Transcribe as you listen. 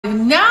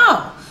And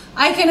now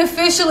I can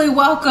officially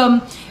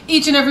welcome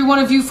each and every one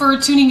of you for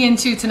tuning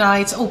into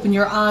tonight's Open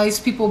Your Eyes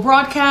People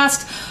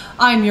broadcast.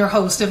 I'm your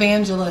host,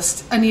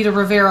 evangelist Anita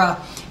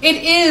Rivera. It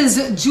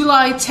is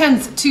July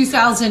 10th,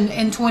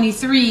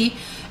 2023.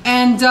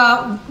 And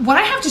what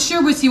I have to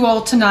share with you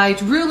all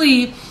tonight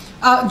really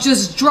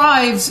just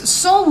drives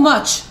so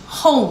much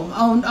home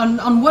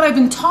on what I've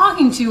been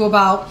talking to you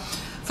about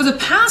for the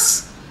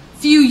past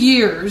few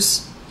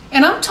years.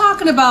 And I'm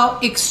talking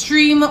about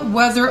extreme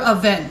weather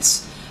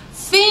events.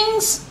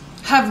 Things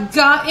have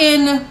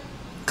gotten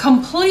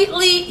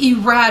completely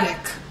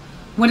erratic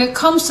when it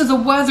comes to the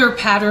weather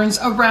patterns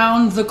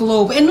around the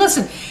globe. And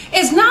listen,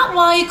 it's not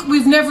like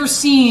we've never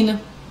seen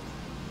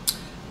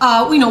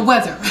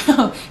weather.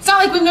 It's not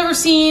like we've never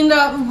seen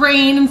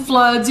rain and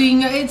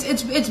flooding.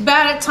 It's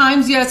bad at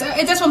times, yes.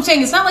 That's what I'm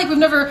saying. It's not like we've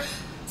never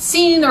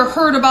seen or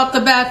heard about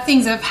the bad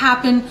things that have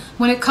happened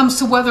when it comes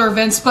to weather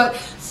events, but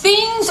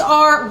things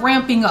are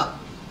ramping up.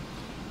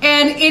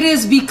 And it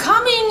is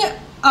becoming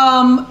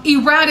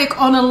erratic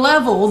on a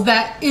level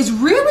that is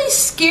really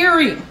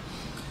scaring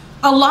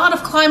a lot of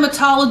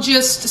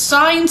climatologists,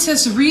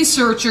 scientists,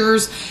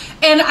 researchers.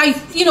 And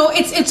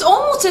it's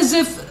almost as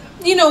if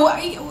we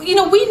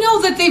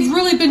know that they've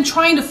really been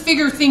trying to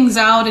figure things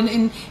out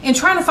and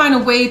trying to find a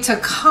way to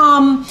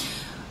calm,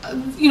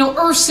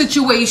 Earth's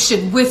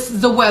situation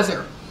with the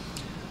weather.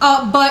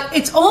 But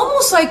it's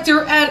almost like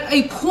they're at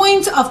a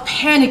point of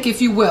panic,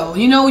 if you will.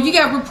 You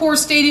got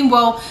reports stating,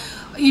 well,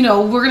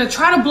 we're going to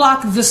try to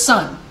block the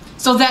sun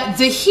so that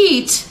the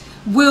heat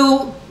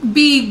will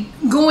be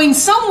going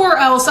somewhere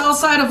else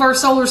outside of our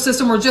solar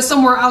system, or just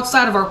somewhere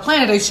outside of our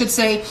planet, I should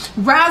say,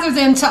 rather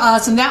than to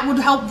us. And that would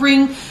help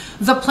bring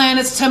the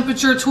planet's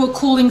temperature to a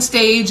cooling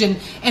stage,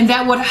 and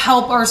that would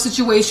help our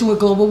situation with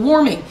global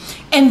warming.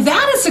 And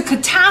that is a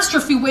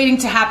catastrophe waiting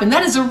to happen.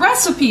 That is a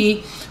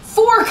recipe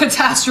for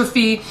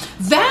catastrophe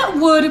that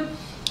would,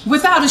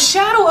 without a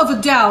shadow of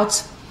a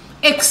doubt,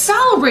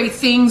 accelerate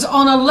things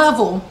on a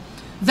level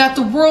that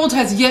the world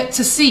has yet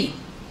to see.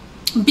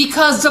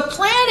 Because the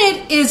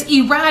planet is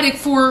erratic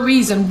for a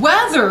reason.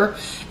 Weather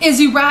is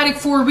erratic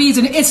for a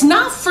reason. It's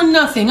not for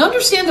nothing.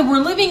 Understand that we're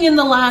living in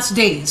the last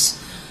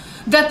days,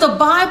 that the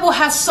Bible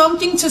has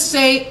something to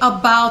say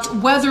about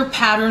weather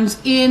patterns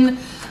in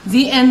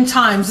the end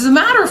times. As a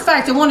matter of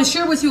fact, I want to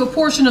share with you a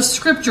portion of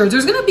scripture.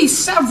 There's going to be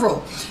several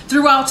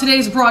throughout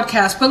today's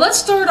broadcast, but let's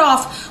start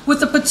off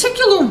with a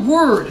particular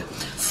word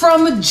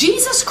from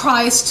Jesus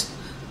Christ,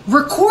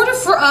 recorded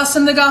for us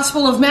in the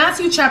Gospel of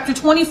Matthew chapter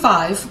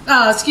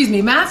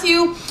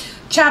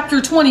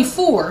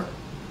 24.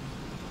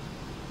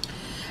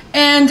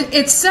 And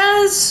it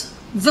says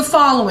the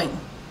following.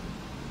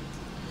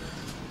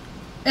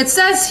 It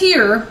says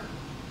here,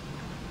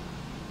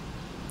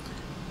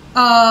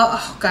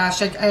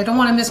 I don't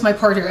want to miss my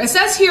part here. It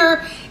says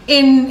here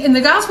in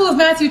the Gospel of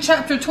Matthew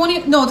chapter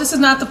 20, no, this is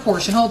not the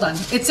portion, hold on.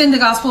 It's in the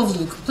Gospel of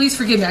Luke. Please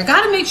forgive me. I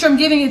got to make sure I'm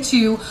giving it to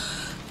you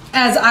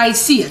as I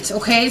see it,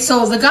 okay?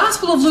 So the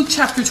Gospel of Luke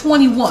chapter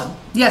 21.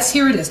 Yes,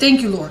 here it is.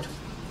 Thank you, Lord.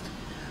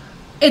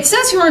 It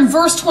says here in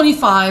verse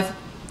 25,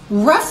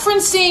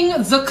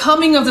 referencing the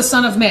coming of the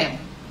Son of Man.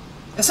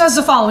 It says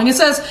the following. It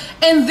says,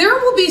 and there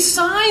will be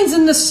signs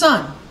in the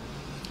sun,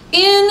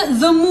 in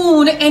the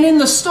moon, and in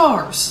the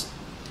stars,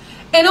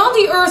 and on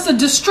the earth the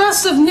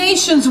distress of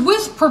nations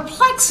with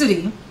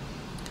perplexity,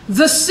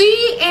 the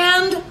sea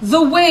and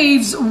the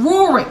waves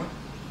roaring.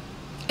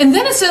 And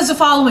then it says the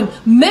following,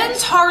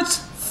 men's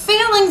hearts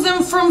failing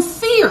them from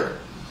fear,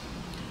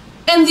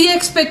 and the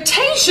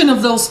expectation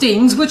of those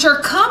things which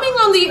are coming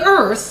on the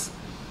earth,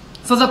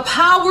 for the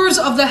powers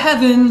of the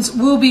heavens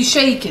will be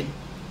shaken.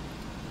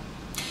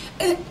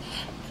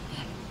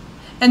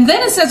 And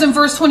then it says in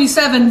verse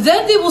 27,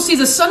 then they will see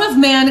the Son of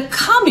Man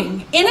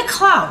coming in a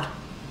cloud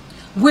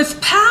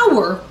with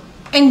power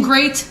and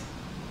great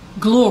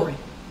glory.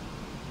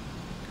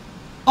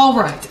 All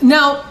right.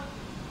 Now,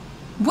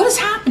 what is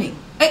happening?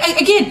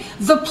 Again,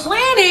 the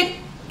planet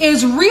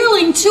is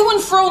reeling to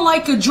and fro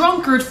like a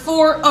drunkard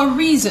for a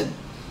reason.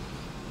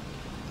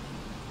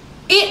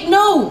 It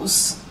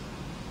knows.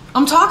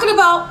 I'm talking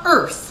about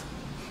Earth.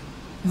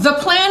 The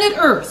planet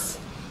Earth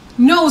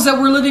knows that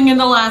we're living in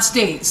the last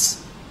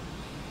days.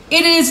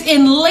 It is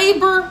in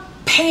labor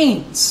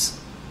pains.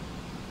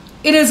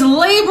 It is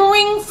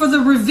laboring for the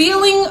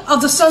revealing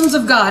of the sons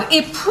of God.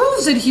 It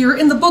proves it here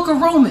in the book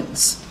of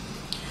Romans.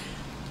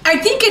 I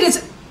think it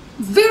is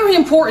very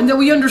important that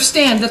we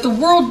understand that the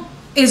world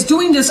is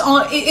doing this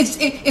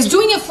it's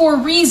doing it for a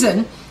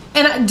reason,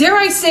 and dare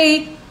I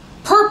say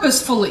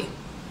purposefully.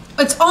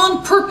 It's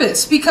on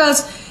purpose,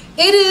 because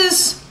it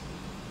is,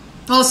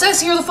 well, it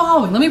says here the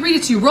following. Let me read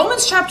it to you.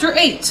 Romans chapter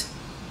 8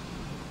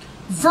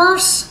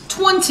 verse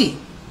 20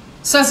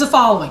 says the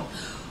following.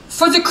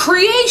 For the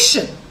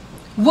creation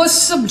was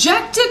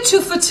subjected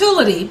to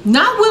fertility,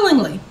 not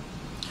willingly,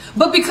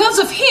 but because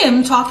of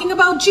him, talking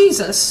about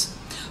Jesus,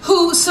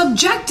 who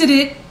subjected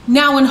it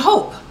now in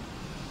hope.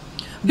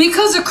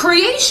 Because the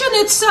creation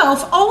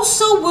itself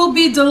also will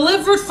be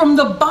delivered from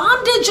the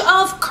bondage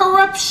of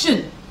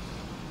corruption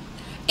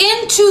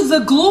into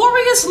the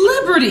glorious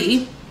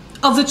liberty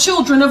of the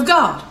children of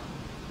God.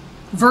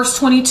 Verse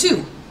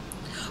 22.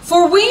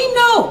 For we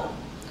know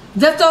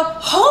that the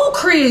whole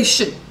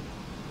creation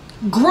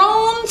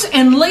groans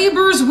and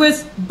labors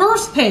with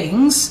birth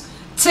pangs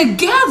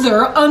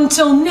together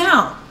until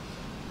now.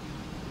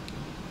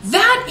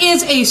 That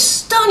is a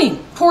stunning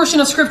portion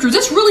of scripture.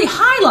 This really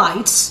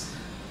highlights,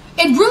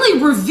 it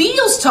really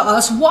reveals to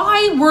us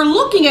why we're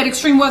looking at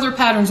extreme weather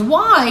patterns,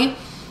 why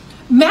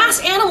mass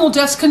animal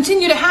deaths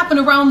continue to happen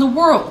around the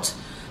world.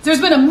 There's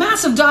been a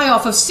massive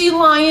die-off of sea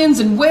lions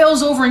and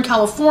whales over in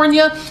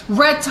California.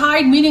 Red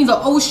tide, meaning the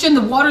ocean,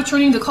 the water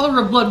turning the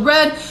color of blood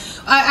red.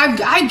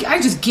 I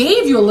just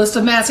gave you a list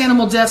of mass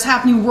animal deaths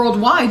happening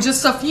worldwide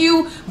just a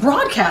few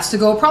broadcasts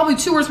ago, probably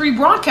 2 or 3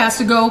 broadcasts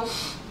ago.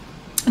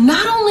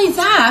 Not only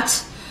that,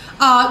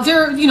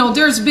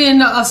 there's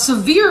been a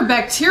severe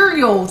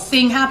bacterial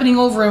thing happening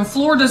over in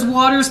Florida's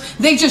waters.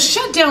 They just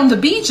shut down the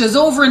beaches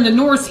over in the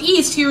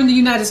Northeast here in the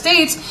United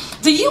States.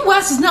 The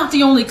U.S. is not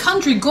the only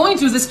country going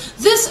through this.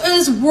 This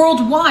is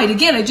worldwide.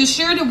 Again, I just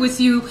shared it with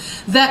you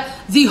that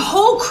the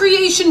whole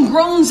creation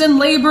groans and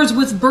labors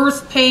with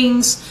birth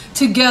pangs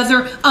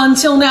together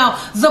until now.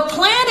 The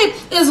planet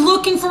is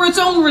looking for its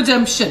own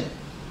redemption.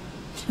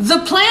 The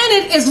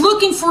planet is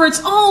looking for its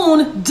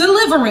own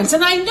deliverance.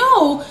 And I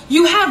know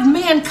you have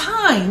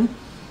mankind,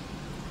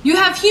 you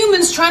have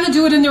humans trying to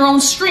do it in their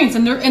own strength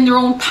and their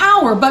own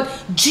power. But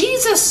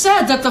Jesus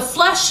said that the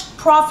flesh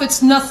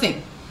profits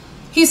nothing.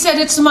 He said,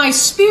 it's my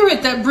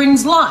spirit that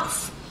brings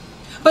life.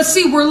 But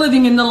see, we're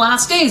living in the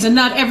last days, and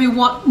not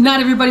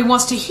everybody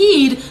wants to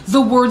heed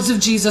the words of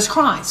Jesus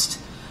Christ.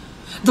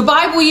 The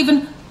Bible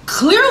even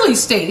clearly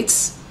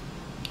states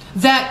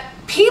that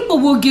people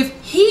will give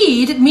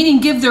heed, meaning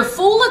give their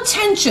full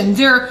attention,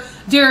 their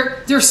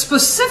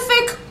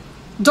specific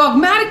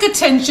dogmatic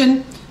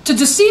attention to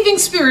deceiving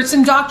spirits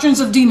and doctrines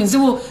of demons. They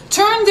will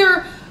turn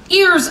their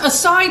ears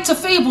aside to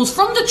fables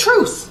from the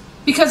truth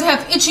because they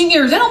have itching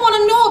ears. They don't want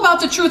to know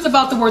about the truth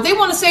about the word. They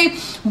want to say,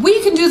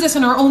 we can do this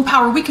in our own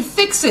power. We can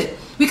fix it.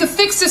 We can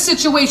fix this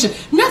situation.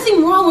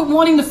 Nothing wrong with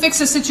wanting to fix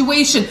a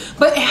situation,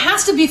 but it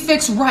has to be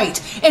fixed right.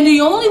 And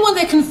the only one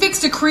that can fix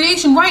the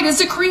creation right is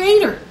the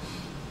Creator.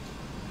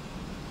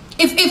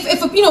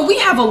 If we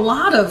have a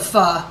lot of,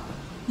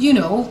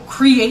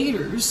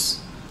 creators,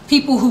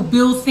 people who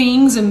build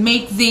things and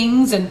make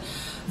things, and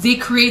they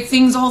create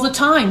things all the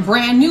time,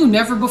 brand new,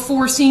 never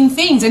before seen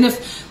things. And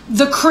if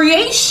the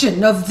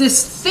creation of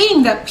this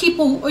thing that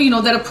people,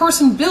 that a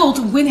person built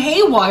went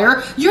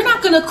haywire, you're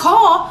not going to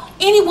call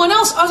anyone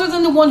else other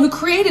than the one who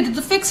created it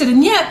to fix it.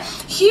 And yet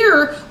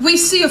here we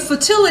see a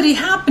fertility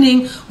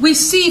happening. We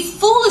see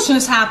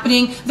foolishness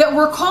happening that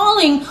we're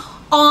calling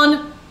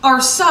on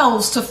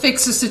ourselves to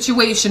fix the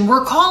situation.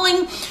 We're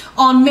calling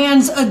on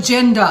man's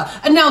agenda.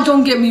 And now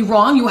don't get me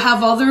wrong, you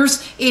have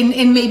others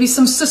in maybe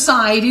some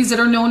societies that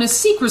are known as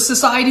secret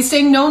societies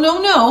saying,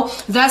 no,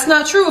 that's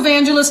not true,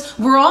 evangelist.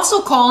 We're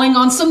also calling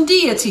on some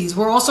deities.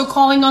 We're also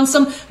calling on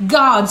some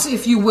gods,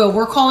 if you will.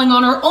 We're calling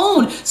on our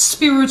own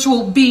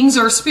spiritual beings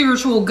or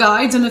spiritual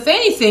guides. And if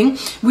anything,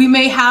 we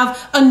may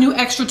have a new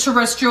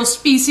extraterrestrial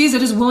species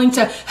that is willing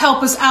to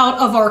help us out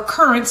of our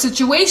current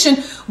situation,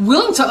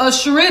 willing to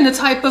usher in a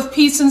type of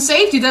peace and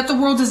safety that the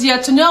world has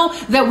yet to know,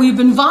 that we've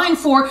been vying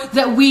for,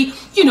 that we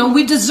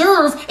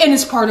deserve, and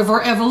it's part of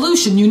our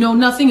evolution. You know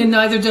nothing, and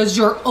neither does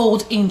your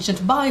old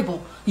ancient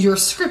Bible, your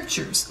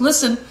scriptures.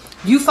 Listen,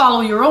 you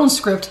follow your own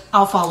script,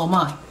 I'll follow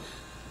mine.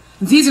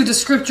 These are the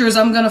scriptures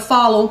I'm going to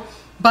follow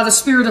by the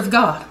Spirit of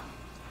God.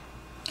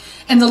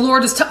 And the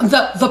Lord is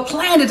the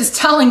planet is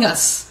telling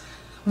us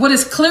what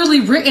is clearly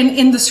written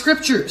in the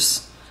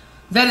scriptures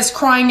that is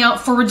crying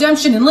out for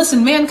redemption. And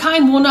listen,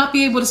 mankind will not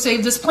be able to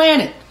save this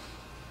planet.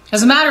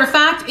 As a matter of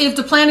fact, if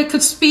the planet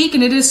could speak,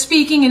 and it is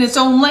speaking in its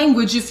own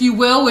language, if you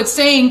will, it's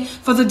saying,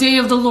 for the day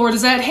of the Lord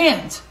is at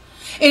hand.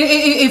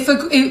 If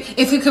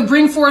it could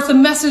bring forth a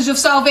message of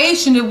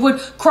salvation, it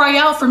would cry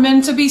out for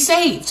men to be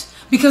saved,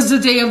 because the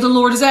day of the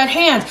Lord is at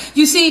hand.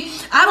 You see,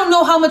 I don't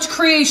know how much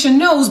creation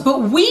knows,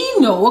 but we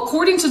know,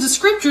 according to the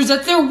scriptures,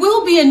 that there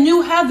will be a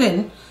new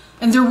heaven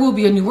and there will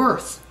be a new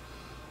earth.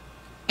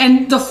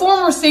 And the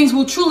former things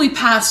will truly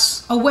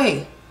pass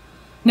away.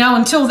 Now,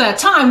 until that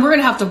time, we're going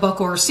to have to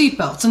buckle our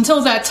seatbelts.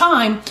 Until that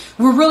time,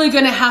 we're really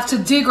going to have to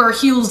dig our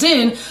heels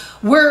in.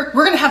 We're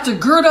going to have to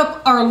gird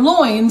up our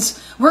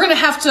loins. We're going to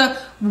have to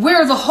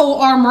wear the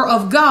whole armor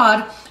of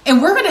God.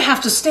 And we're going to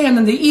have to stand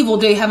in the evil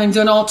day, having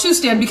done all to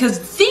stand, because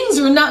things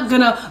are not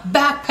going to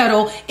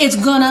backpedal. It's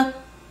going to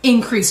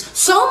increase.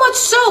 So much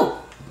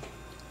so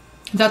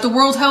that the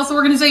World Health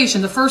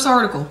Organization, the first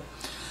article,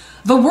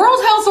 the World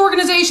Health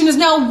Organization is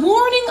now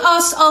warning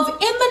us of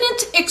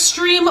imminent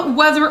extreme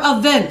weather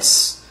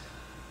events.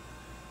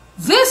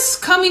 This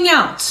coming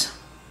out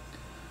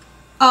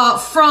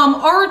from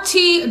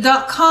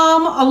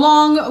RT.com,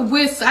 along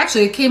with,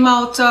 actually it came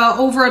out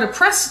over at a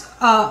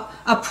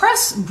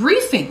press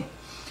briefing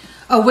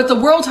with the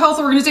World Health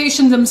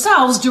Organization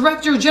themselves.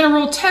 Director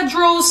General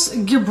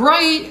Tedros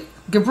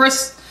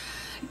Ghebreyesus,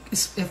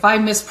 if I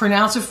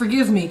mispronounce it,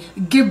 forgive me,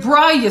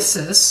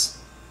 Ghebreyesus,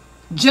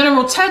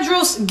 General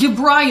Tedros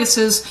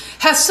Ghebreyesus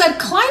has said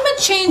climate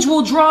change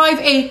will drive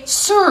a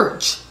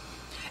surge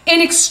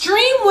in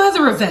extreme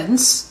weather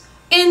events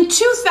in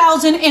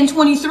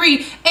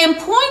 2023 and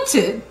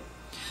pointed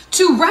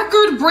to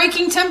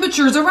record-breaking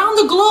temperatures around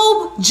the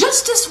globe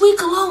just this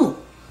week alone.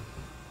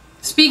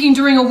 Speaking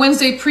during a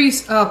Wednesday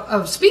press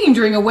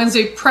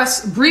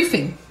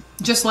briefing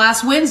just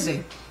last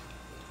Wednesday,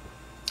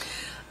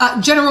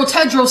 General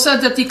Tedros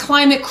said that the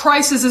climate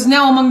crisis is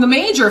now among the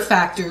major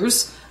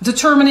factors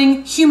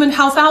determining human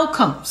health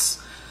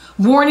outcomes,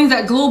 warning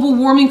that global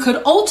warming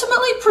could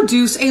ultimately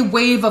produce a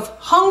wave of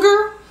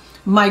hunger,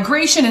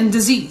 migration, and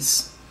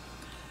disease.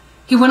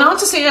 He went on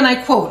to say, and I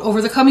quote,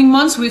 "Over the coming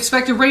months, we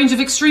expect a range of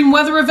extreme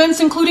weather events,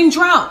 including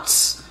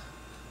droughts,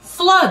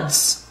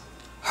 floods,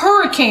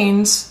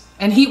 hurricanes,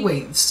 and heat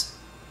waves,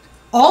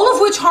 all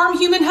of which harm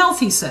human health,"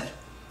 he said.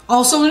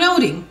 Also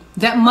noting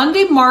that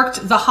Monday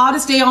marked the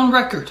hottest day on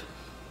record.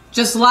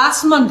 Just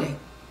last Monday,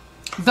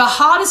 the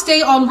hottest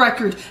day on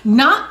record,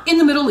 not in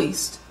the Middle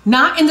East,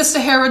 not in the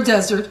Sahara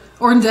Desert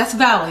or in Death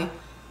Valley,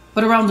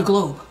 but around the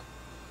globe.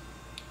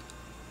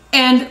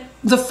 And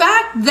the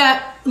fact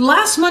that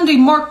last Monday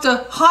marked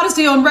the hottest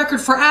day on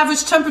record for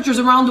average temperatures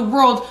around the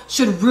world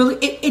should really,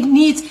 it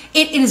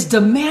is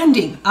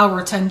demanding our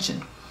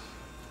attention.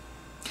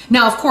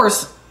 Now, of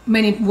course,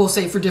 many will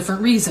say for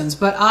different reasons,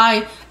 but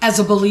I, as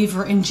a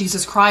believer in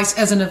Jesus Christ,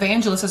 as an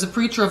evangelist, as a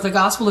preacher of the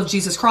gospel of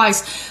Jesus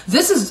Christ,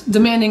 this is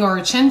demanding our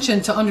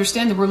attention to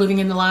understand that we're living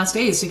in the last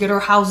days, to get our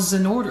houses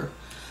in order.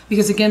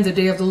 Because again, the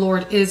day of the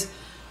Lord is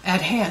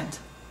at hand.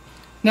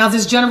 Now,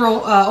 this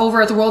general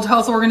over at the World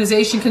Health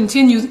Organization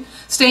continued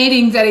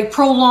stating that a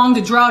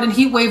prolonged drought and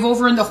heat wave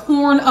over in the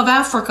Horn of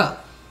Africa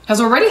has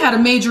already had a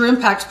major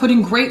impact,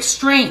 putting great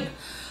strain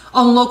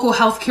on local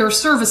healthcare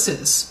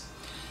services.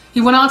 He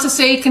went on to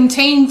say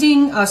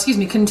containing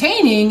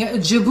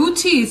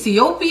Djibouti,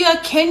 Ethiopia,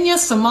 Kenya,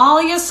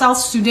 Somalia, South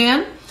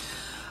Sudan,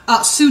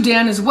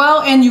 Sudan as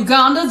well, and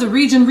Uganda, the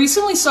region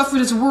recently suffered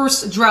its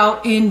worst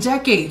drought in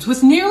decades,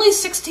 with nearly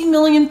 60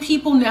 million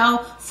people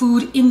now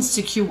food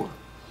insecure.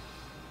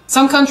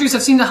 Some countries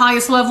have seen the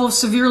highest level of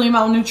severely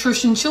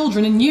malnutrition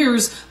children in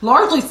years,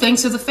 largely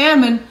thanks to the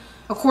famine,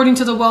 according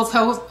to the World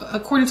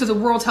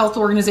Health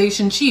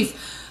Organization chief,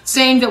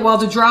 saying that while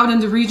the drought in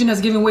the region has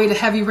given way to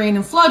heavy rain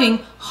and flooding,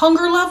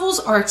 hunger levels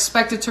are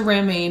expected to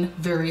remain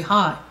very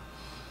high.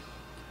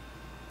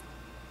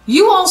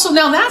 You also,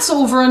 now that's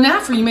over in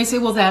Africa. You may say,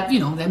 well, that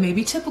may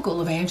be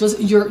typical evangelists.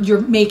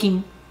 You're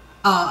making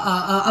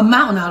a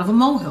mountain out of a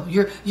molehill.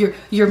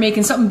 You're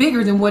making something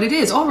bigger than what it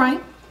is. All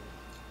right.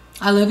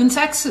 I live in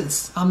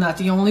Texas. I'm not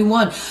the only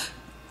one.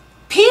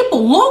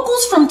 People,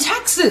 locals from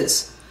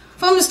Texas,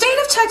 from the state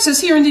of Texas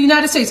here in the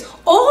United States,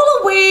 all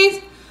the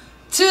way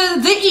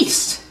to the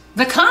east,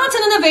 the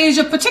continent of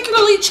Asia,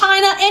 particularly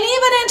China, and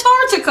even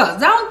Antarctica,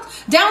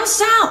 down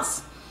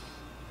south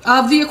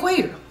of the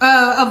equator,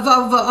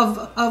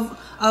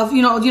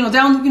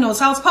 down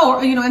South Pole,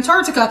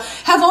 Antarctica,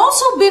 have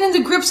also been in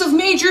the grips of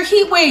major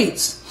heat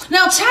waves.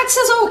 Now,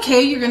 Texas,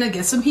 okay, you're going to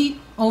get some heat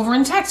over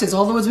in Texas,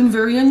 although it's been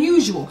very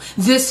unusual.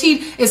 This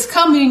heat is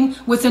coming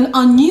with an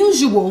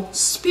unusual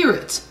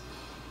spirit.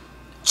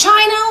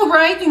 China,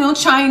 right?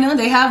 China,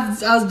 they have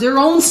their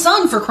own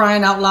sun, for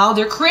crying out loud.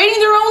 They're creating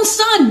their own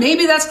sun.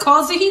 Maybe that's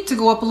caused the heat to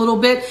go up a little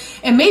bit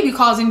and maybe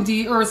causing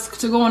the earth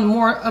to go in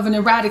more of an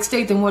erratic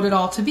state than what it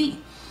ought to be.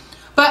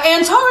 But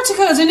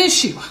Antarctica is an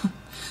issue.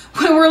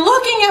 When we're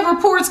looking at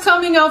reports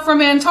coming out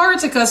from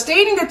Antarctica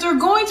stating that they're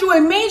going through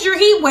a major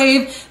heat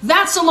wave,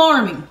 that's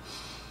alarming.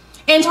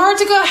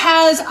 Antarctica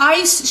has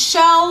ice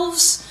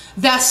shelves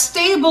that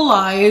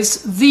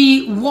stabilize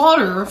the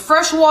water,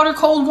 fresh water,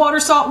 cold water,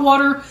 salt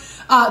water,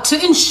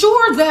 to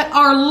ensure that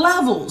our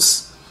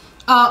levels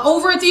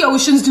over at the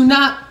oceans do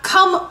not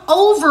come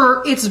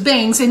over its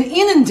banks and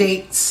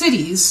inundate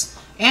cities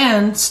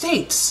and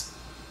states.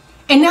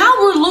 And now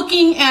we're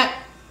looking at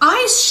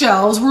ice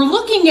shelves, we're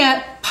looking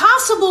at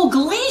possible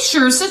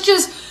glaciers, such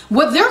as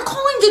what they're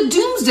calling the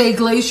doomsday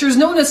glaciers,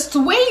 known as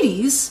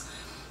Thwaites,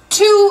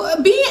 to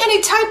be in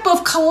a type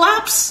of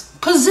collapse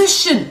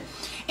position,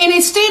 in a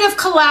state of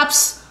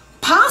collapse,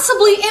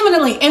 possibly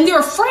imminently. And they're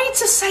afraid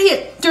to say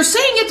it. They're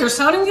saying it, they're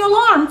sounding the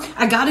alarm.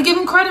 I got to give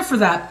them credit for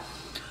that.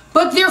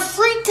 But they're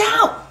freaked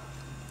out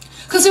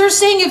because they're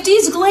saying if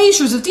these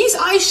glaciers, if these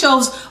ice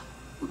shelves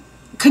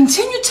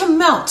continue to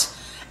melt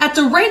at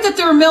the rate that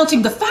they're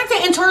melting, the fact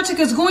that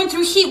Antarctica is going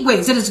through heat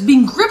waves, that it's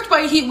being gripped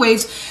by heat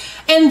waves,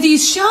 and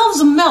these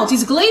shelves melt,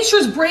 these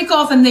glaciers break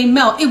off and they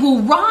melt, it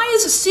will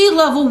rise sea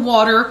level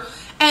water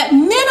at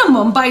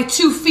minimum by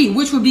 2 feet,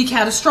 which would be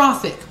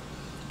catastrophic.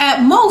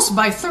 At most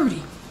by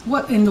 30.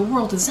 What in the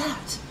world is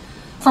that?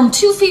 From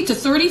 2 feet to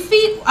 30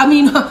 feet? I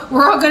mean,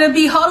 we're all going to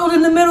be huddled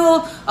in the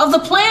middle of the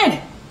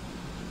planet,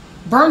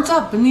 burnt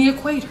up in the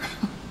equator.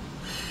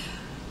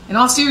 In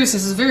all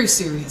seriousness, it's very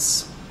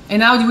serious.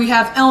 And now we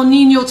have El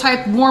Nino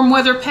type warm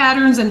weather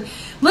patterns. And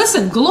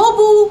listen,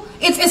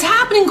 it's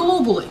happening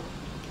globally.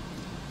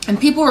 And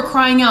people are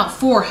crying out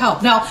for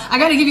help. Now, I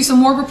got to give you some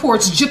more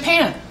reports.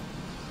 Japan.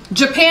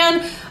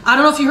 Japan, I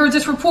don't know if you heard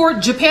this report,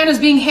 Japan is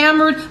being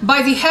hammered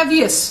by the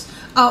heaviest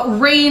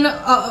rain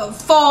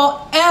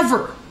fall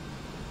ever.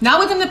 Not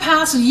within the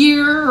past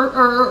year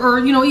or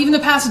even the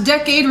past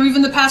decade or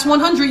even the past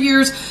 100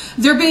 years.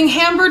 They're being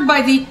hammered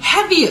by the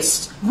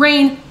heaviest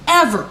rain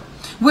ever,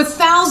 with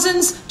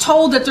thousands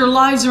told that their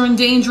lives are in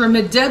danger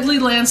amid deadly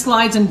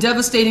landslides and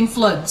devastating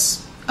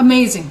floods.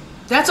 Amazing.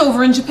 That's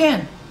over in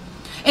Japan.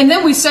 And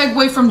then we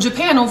segue from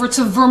Japan over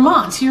to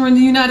Vermont here in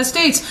the United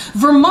States.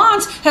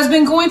 Vermont has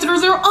been going through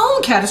their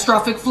own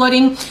catastrophic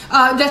flooding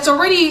that's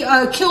already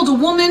killed a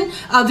woman.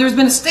 There's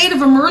been a state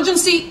of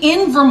emergency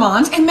in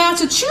Vermont, and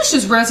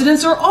Massachusetts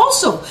residents are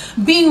also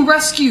being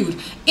rescued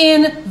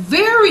in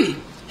very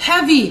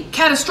heavy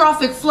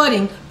catastrophic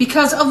flooding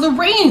because of the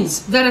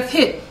rains that have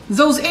hit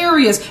those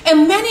areas.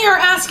 And many are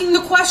asking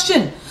the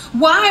question,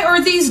 why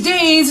are these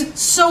days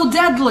so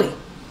deadly?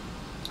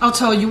 I'll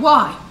tell you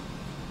why.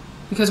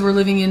 Because we're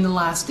living in the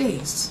last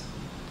days.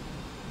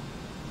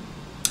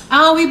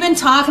 Oh, we've been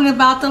talking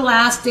about the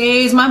last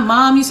days. My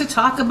mom used to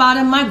talk about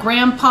it. My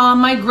grandpa,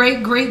 my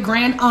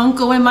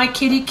great-great-grand-uncle, and my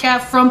kitty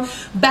cat from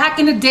back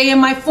in the day in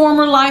my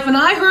former life. And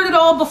I heard it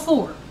all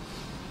before.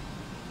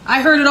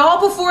 I heard it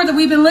all before that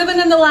we've been living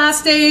in the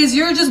last days.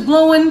 You're just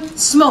blowing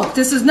smoke.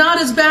 This is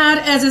not as bad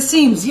as it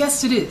seems.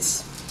 Yes, it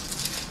is.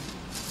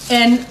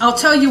 And I'll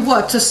tell you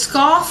what, to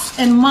scoff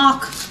and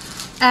mock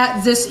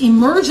at this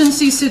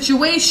emergency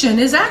situation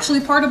is actually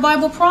part of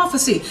Bible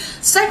prophecy.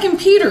 2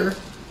 Peter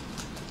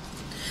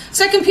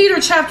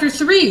chapter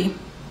 3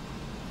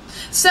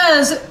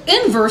 says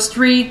in verse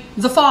 3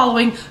 the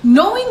following,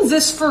 knowing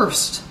this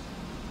first,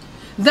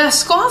 that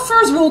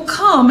scoffers will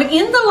come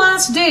in the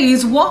last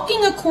days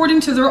walking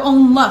according to their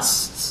own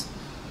lusts,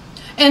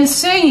 and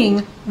saying,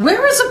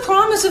 where is the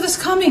promise of his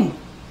coming?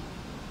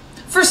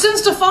 For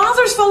since the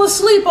fathers fell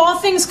asleep, all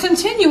things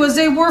continue as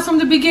they were from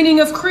the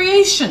beginning of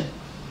creation.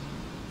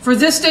 For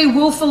this they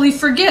willfully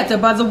forget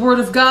that by the word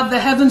of God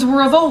the heavens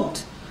were of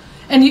old,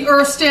 and the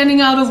earth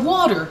standing out of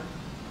water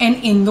and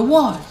in the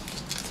water,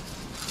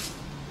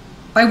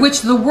 by which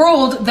the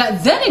world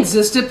that then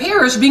existed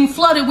perished, being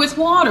flooded with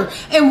water.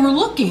 And we're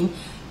looking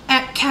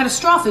at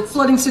catastrophic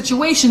flooding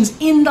situations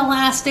in the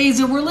last days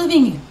that we're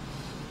living in.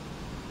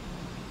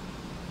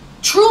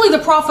 Truly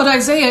the prophet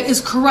Isaiah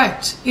is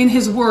correct in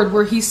his word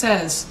where he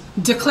says,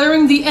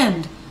 declaring the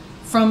end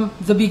from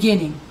the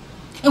beginning.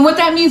 And what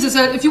that means is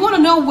that if you want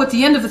to know what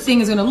the end of a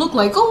thing is going to look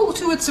like, go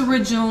to its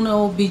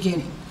original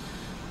beginning.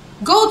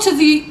 Go to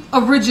the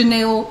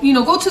original,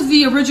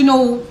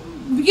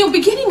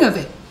 beginning of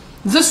it.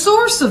 The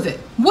source of it.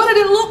 What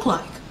did it look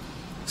like?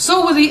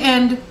 So will the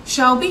end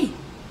shall be.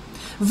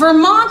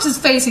 Vermont is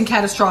facing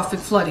catastrophic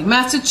flooding.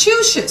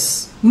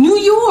 Massachusetts, New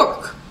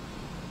York.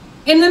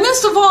 In the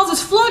midst of all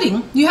this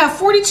flooding, you have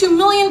 42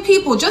 million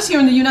people just here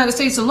in the United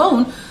States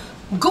alone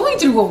going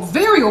through a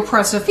very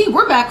oppressive heat.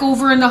 We're back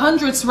over in the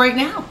hundreds right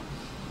now.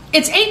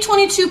 It's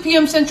 8:22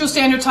 p.m. Central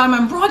Standard Time.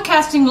 I'm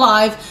broadcasting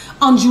live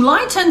on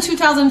July 10,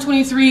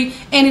 2023,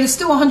 and it is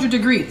still 100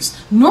 degrees.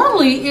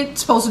 Normally,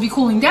 it's supposed to be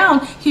cooling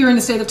down here in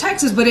the state of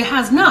Texas, but it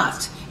has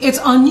not. It's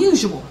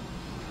unusual.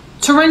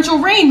 Torrential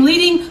rain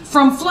leading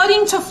from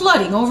flooding to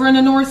flooding over in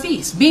the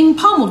Northeast, being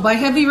pummeled by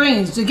heavy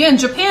rains. Again,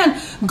 Japan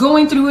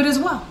going through it as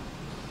well.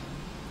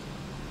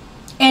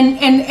 And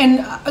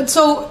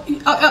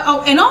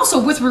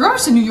also with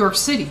regards to New York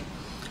City,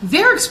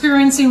 they're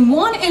experiencing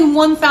 1 in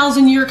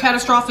 1,000 year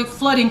catastrophic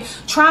flooding,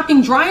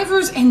 trapping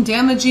drivers and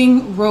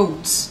damaging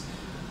roads.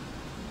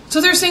 So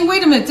they're saying,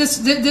 wait a minute, this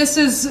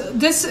is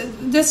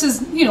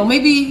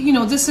maybe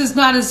this is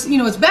not as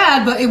it's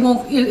bad, but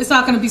it's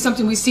not going to be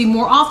something we see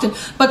more often.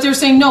 But they're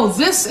saying no,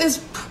 this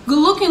is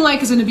looking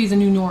like it's going to be the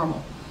new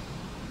normal.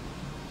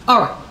 All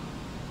right,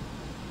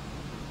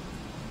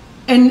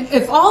 and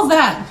if all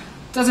that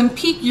doesn't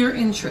pique your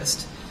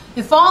interest,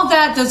 if all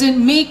that doesn't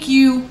make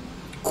you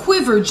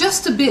quiver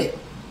just a bit,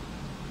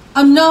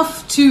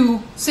 enough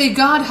to say,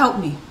 God help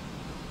me.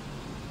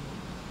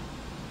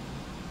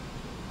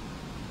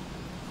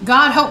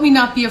 God help me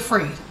not be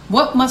afraid.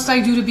 What must I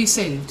do to be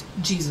saved?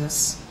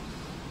 Jesus.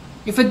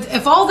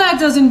 If all that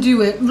doesn't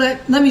do it,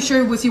 let me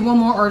share with you one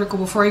more article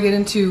before I get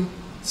into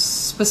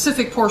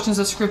specific portions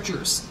of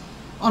scriptures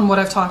on what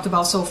I've talked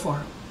about so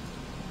far.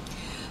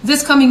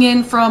 This coming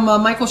in from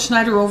Michael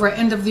Schneider over at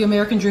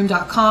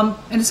endoftheamericandream.com,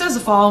 and it says the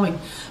following: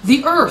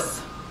 the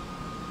earth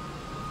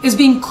is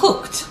being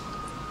cooked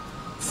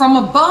from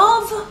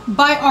above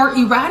by our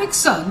erratic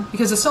sun,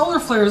 because the solar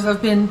flares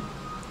have been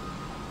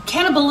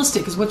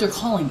cannibalistic, is what they're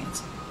calling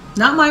it.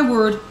 Not my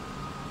word,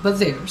 but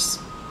theirs.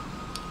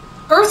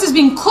 Earth is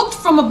being cooked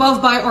from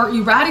above by our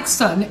erratic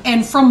sun,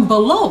 and from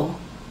below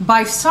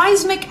by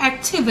seismic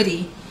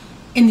activity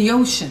in the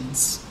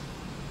oceans.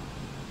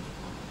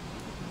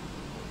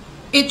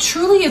 It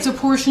truly is a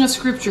portion of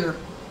scripture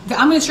that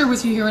I'm going to share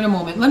with you here in a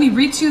moment. Let me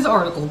read to you the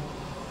article.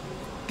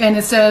 And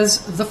it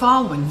says the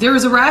following: there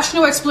is a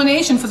rational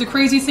explanation for the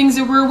crazy things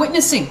that we're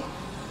witnessing.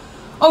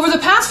 Over the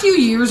past few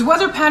years,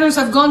 weather patterns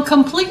have gone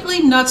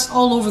completely nuts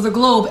all over the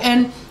globe,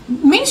 and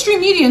mainstream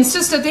media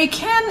insists that they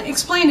can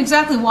explain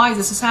exactly why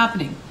this is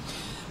happening.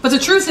 But the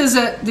truth is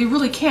that they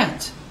really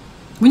can't.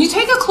 When you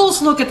take a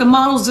close look at the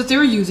models that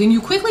they're using,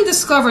 you quickly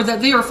discover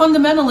that they are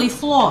fundamentally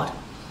flawed.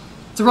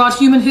 Throughout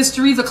human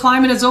history, the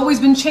climate has always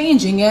been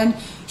changing, and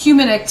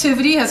human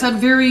activity has had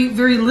very,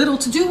 very little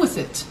to do with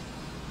it.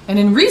 And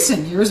in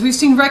recent years, we've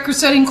seen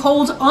record-setting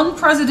cold,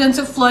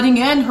 unprecedented flooding,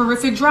 and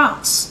horrific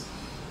droughts.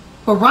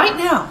 But right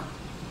now,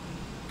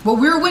 what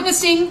we're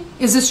witnessing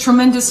is this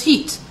tremendous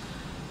heat.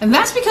 And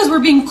that's because we're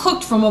being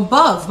cooked from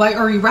above by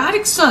our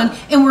erratic sun,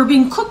 and we're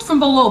being cooked from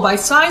below by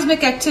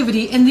seismic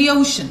activity in the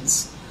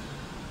oceans.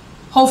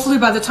 Hopefully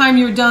by the time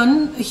you're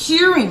done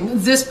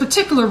hearing this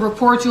particular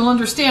report, you'll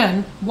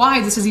understand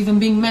why this is even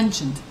being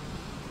mentioned.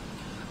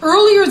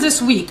 Earlier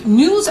this week,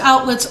 news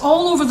outlets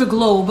all over the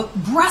globe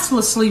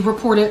breathlessly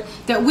reported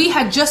that we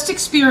had just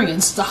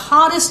experienced the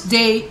hottest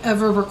day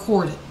ever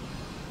recorded.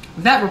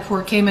 That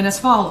report came in as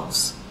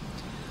follows.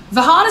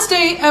 The hottest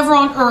day ever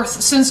on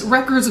Earth since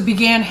records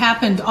began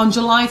happened on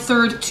July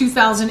 3rd,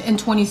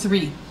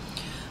 2023.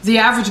 The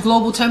average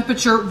global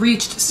temperature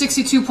reached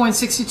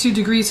 62.62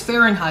 degrees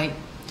Fahrenheit.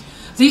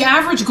 The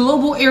average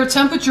global air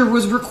temperature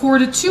was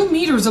recorded 2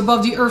 meters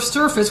above the Earth's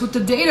surface, with the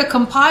data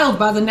compiled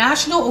by the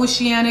National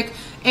Oceanic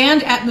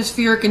and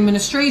Atmospheric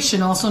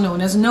Administration, also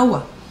known as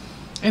NOAA,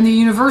 and the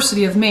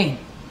University of Maine.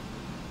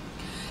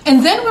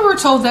 And then we were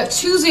told that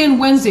Tuesday and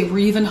Wednesday were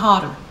even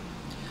hotter.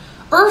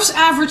 Earth's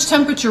average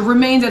temperature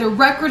remained at a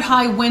record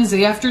high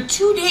Wednesday after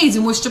 2 days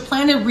in which the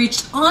planet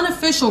reached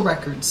unofficial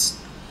records,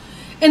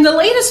 and the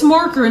latest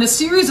marker in a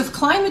series of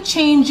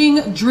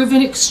climate-changing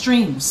driven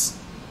extremes.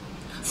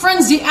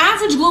 Friends, the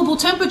average global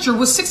temperature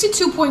was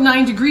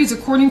 62.9 degrees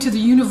according to the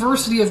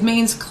University of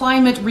Maine's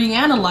Climate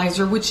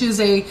Reanalyzer, which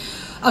is a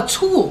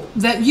tool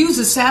that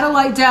uses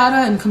satellite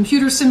data and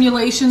computer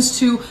simulations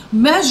to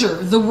measure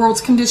the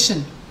world's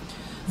condition.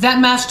 That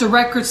matched a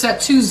record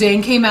set Tuesday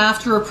and came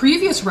after a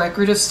previous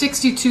record of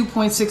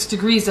 62.6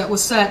 degrees that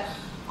was set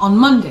on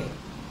Monday.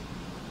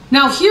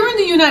 Now, here in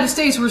the United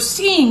States, we're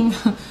seeing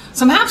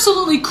some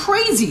absolutely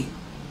crazy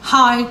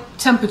high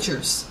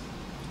temperatures.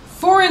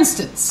 For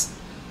instance,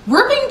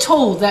 we're being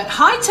told that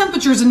high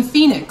temperatures in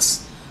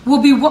Phoenix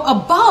will be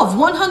above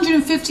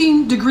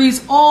 115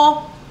 degrees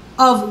all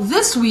of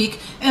this week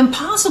and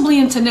possibly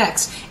into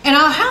next. And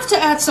I'll have to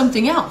add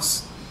something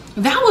else.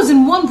 That was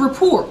in one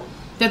report,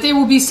 that they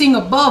will be seeing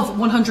above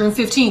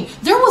 115.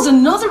 There was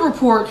another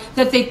report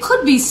that they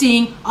could be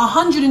seeing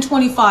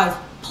 125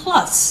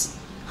 plus.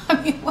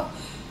 I mean,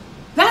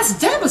 that's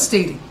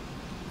devastating.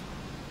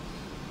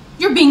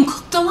 You're being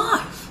cooked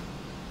alive.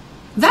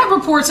 That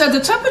report said the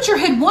temperature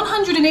hit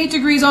 108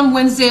 degrees on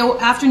Wednesday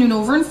afternoon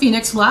over in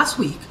Phoenix last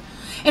week,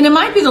 and it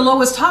might be the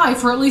lowest high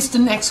for at least the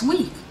next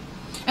week.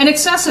 An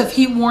excessive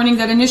heat warning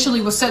that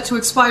initially was set to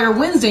expire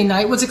Wednesday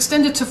night was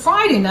extended to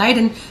Friday night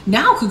and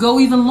now could go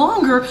even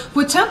longer,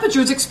 with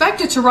temperatures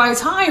expected to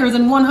rise higher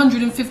than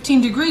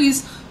 115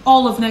 degrees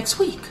all of next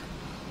week.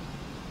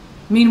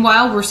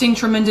 Meanwhile, we're seeing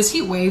tremendous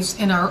heat waves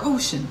in our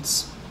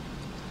oceans.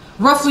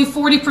 Roughly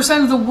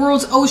 40% of the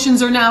world's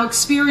oceans are now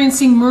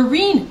experiencing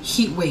marine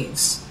heat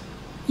waves.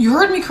 You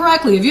heard me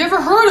correctly. Have you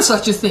ever heard of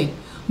such a thing?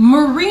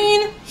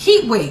 Marine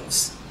heat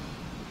waves.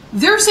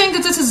 They're saying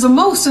that this is the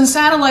most since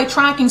satellite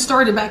tracking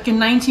started back in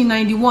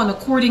 1991,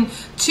 according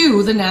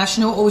to the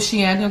National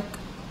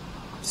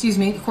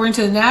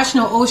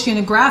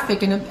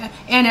Oceanographic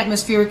and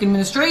Atmospheric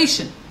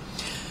Administration.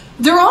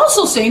 They're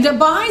also saying that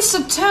by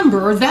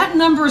September, that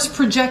number is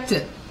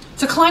projected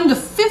to climb to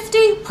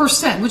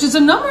 50%, which is a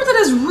number that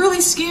is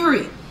really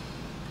scary.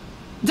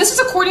 This is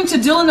according to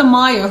Dylan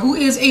Amaya, who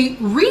is a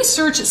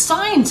research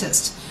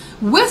scientist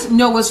with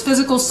NOAA's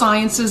Physical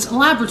Sciences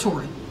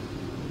Laboratory.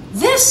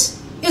 This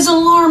is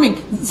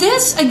alarming.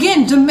 This,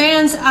 again,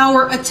 demands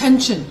our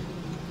attention.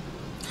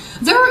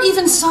 There are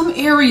even some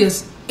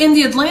areas in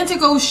the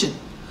Atlantic Ocean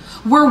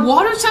where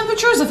water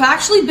temperatures have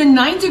actually been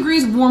 9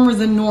 degrees warmer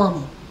than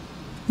normal.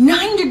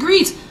 9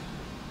 degrees.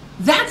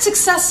 That's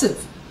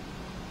excessive.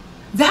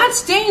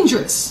 That's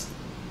dangerous.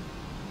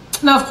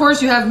 Now, of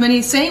course, you have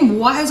many saying,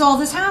 why is all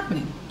this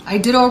happening? I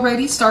did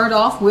already start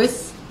off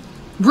with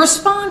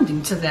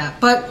responding to that,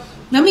 but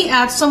let me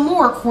add some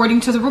more according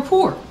to the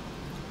report.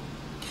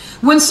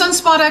 When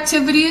sunspot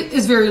activity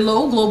is very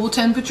low, global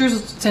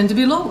temperatures tend to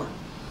be lower.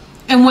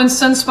 And when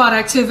sunspot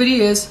activity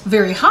is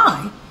very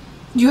high,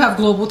 you have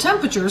global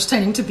temperatures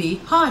tending to be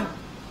higher.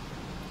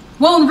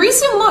 Well, in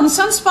recent months,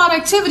 sunspot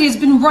activity has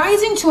been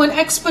rising to an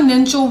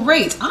exponential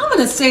rate. I'm going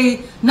to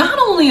say not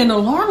only an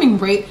alarming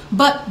rate,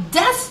 but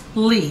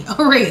deathly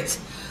rate.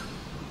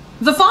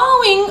 The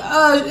following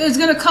is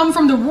going to come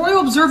from the Royal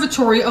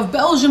Observatory of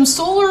Belgium's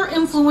Solar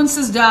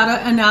Influences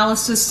Data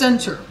Analysis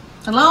Center.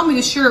 Allow me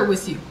to share it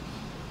with you.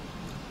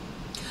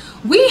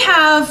 We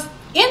have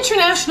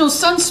international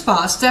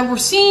sunspots that were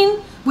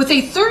seen with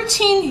a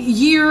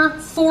 13-year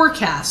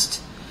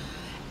forecast.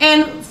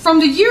 And from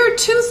the year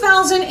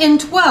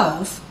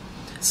 2012,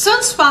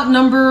 sunspot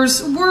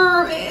numbers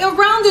were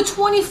around the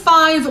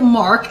 25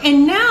 mark,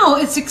 and now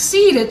it's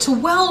exceeded to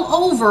well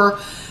over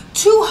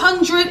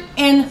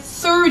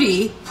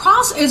 230.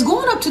 It's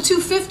going up to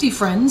 250,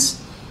 friends.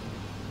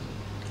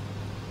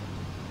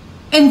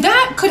 And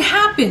that could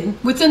happen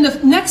within the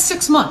next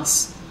 6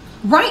 months.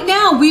 Right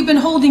now, we've been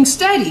holding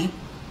steady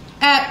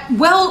at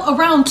well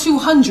around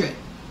 200.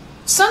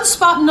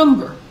 Sunspot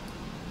number,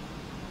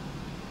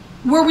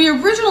 where we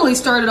originally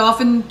started off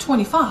in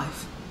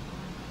 25.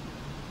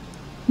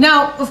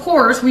 Now, of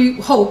course, we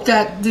hope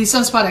that the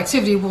sunspot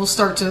activity will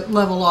start to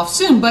level off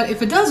soon, but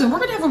if it doesn't, we're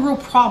going to have a real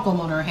problem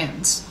on our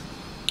hands.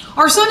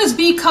 Our sun is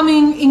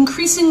becoming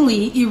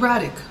increasingly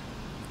erratic.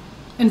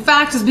 In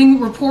fact, it's being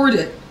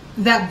reported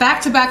that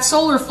back-to-back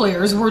solar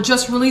flares were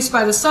just released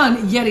by the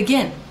sun yet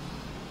again.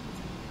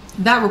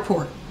 That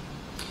report.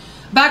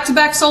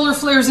 Back-to-back solar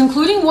flares,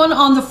 including one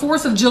on the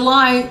 4th of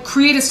July,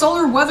 created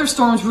solar weather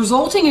storms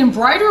resulting in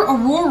brighter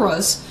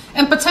auroras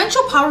and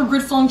potential power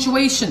grid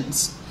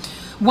fluctuations.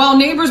 While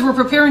neighbors were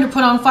preparing to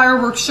put on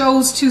fireworks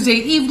shows Tuesday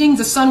evening,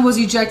 the sun was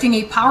ejecting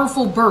a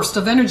powerful burst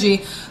of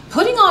energy,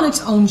 putting on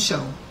its own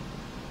show.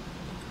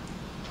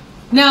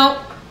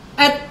 Now,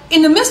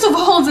 in the midst of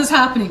all of this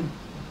happening,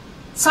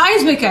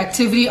 seismic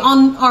activity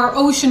on our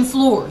ocean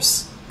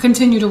floors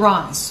continue to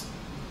rise.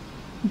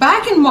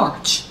 Back in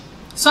March,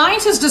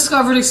 scientists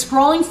discovered a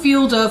sprawling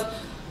field of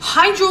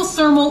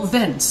hydrothermal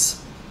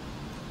vents.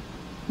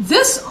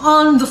 This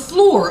on the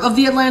floor of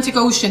the Atlantic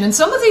Ocean, and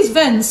some of these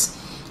vents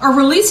are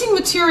releasing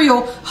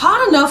material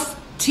hot enough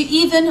to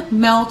even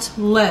melt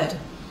lead.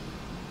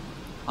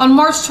 On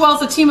March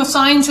 12th, a team of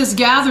scientists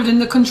gathered in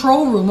the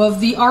control room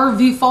of the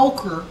RV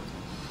Falker,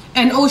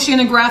 an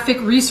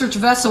oceanographic research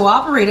vessel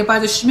operated by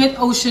the Schmidt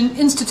Ocean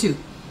Institute.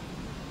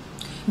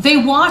 They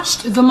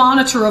watched the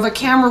monitor of a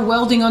camera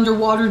welding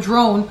underwater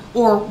drone,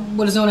 or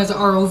what is known as a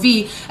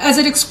ROV, as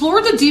it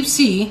explored the deep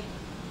sea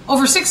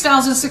over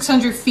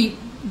 6,600 feet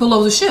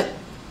below the ship.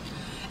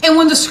 And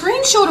when the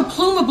screen showed a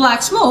plume of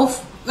black smoke,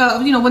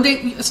 when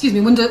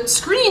the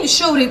screen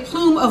showed a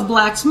plume of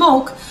black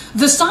smoke,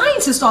 the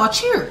scientists all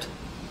cheered.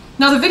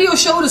 Now the video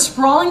showed a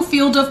sprawling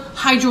field of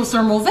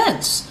hydrothermal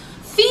vents,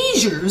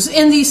 fissures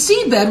in the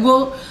seabed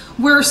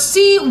where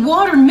sea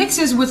water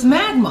mixes with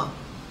magma.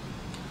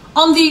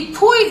 On the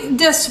Puy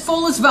des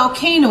Folies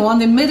volcano on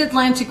the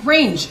mid-Atlantic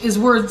range is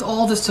where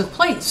all this took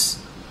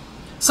place.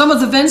 Some of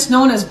the vents,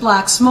 known as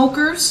black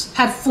smokers,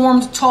 had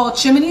formed tall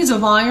chimneys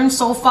of iron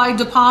sulfide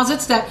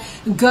deposits that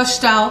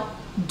gushed out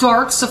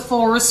dark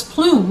sulfurous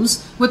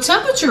plumes with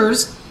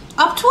temperatures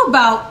up to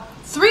about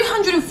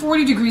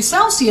 340 degrees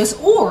Celsius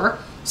or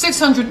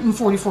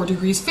 644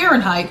 degrees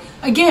Fahrenheit.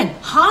 Again,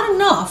 hot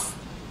enough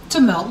to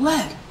melt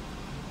lead.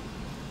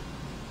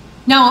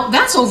 Now,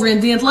 that's over in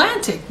the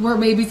Atlantic. We're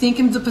maybe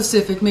thinking the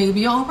Pacific may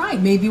be all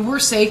right. Maybe we're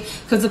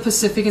safe because the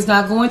Pacific is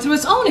not going through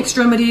its own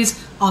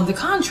extremities. On the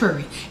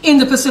contrary, in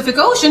the Pacific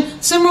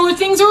Ocean, similar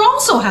things are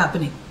also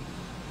happening.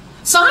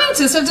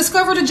 Scientists have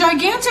discovered a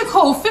gigantic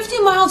hole 50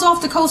 miles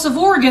off the coast of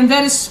Oregon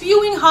that is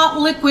spewing hot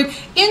liquid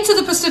into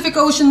the Pacific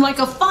Ocean like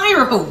a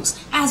fire hose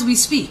as we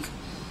speak.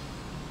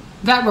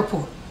 That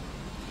report.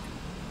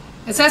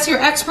 It says here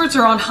experts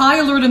are on high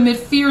alert amid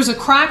fears a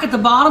crack at the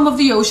bottom of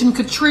the ocean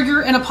could trigger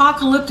an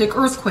apocalyptic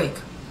earthquake.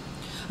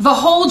 The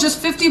hole just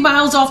 50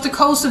 miles off the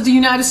coast of the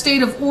United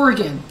States of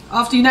Oregon,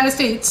 off the United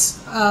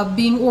States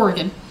being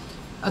Oregon,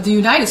 the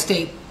United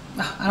States,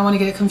 I don't want to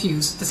get it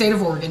confused, the state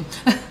of Oregon,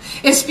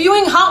 is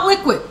spewing hot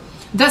liquid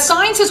that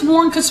scientists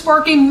warn could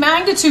spark a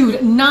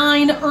magnitude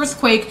 9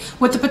 earthquake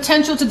with the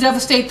potential to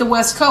devastate the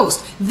West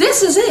Coast.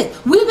 This is it.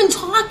 We've been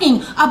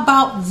talking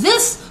about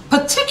this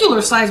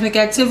particular seismic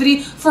activity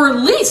for at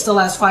least the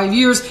last 5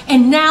 years,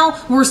 and now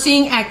we're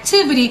seeing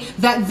activity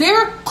that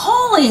they're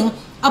calling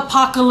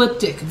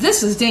apocalyptic.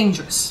 This is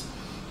dangerous.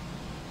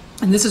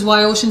 And this is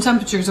why ocean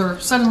temperatures are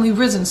suddenly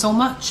risen so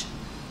much.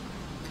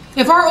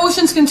 If our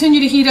oceans continue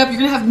to heat up, you're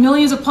going to have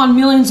millions upon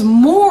millions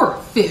more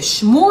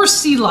fish, more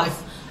sea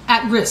life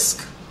at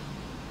risk.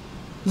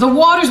 The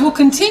waters will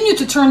continue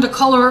to turn the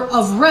color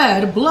of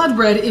red, blood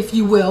red if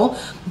you will,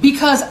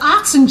 because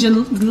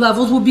oxygen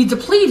levels will be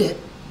depleted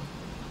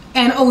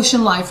and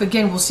ocean life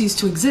again will cease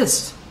to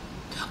exist.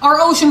 Our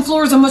ocean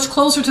floors are much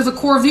closer to the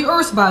core of the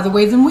earth, by the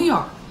way, than we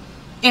are.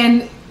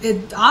 And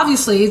it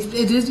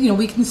is,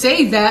 we can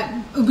say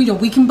that,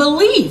 we can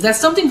believe that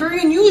something very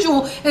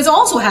unusual is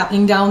also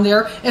happening down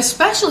there,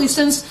 especially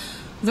since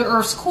the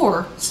Earth's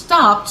core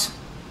stopped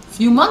a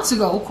few months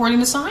ago, according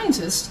to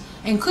scientists,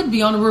 and could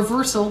be on a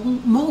reversal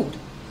mode.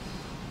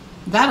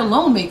 That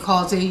alone may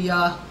cause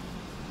a,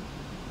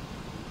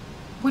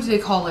 what do they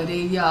call it?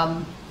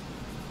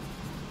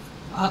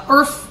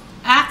 Earth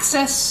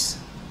axis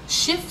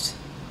shift.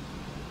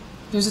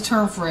 There's a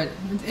term for it.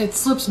 It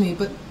slips me,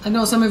 but I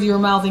know some of you are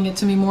mouthing it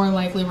to me more than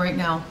likely right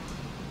now.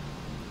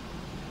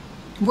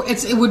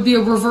 It would be a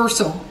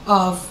reversal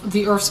of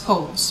the Earth's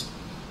poles.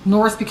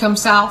 North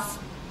becomes south,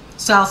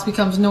 south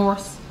becomes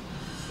north.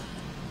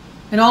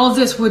 And all of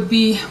this would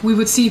be, we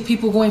would see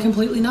people going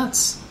completely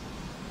nuts.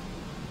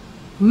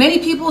 Many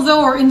people,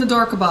 though, are in the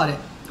dark about it,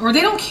 or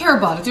they don't care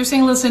about it. They're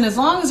saying, listen, as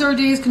long as our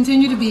days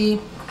continue to be,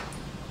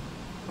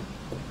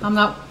 I'm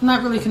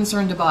not really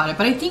concerned about it.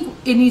 But I think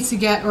it needs to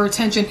get our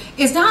attention.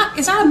 It's not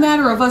a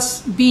matter of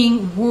us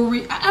being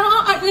worried.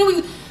 I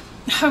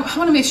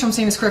want to make sure I'm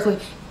saying this correctly.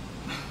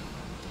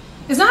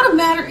 It's not a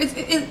matter,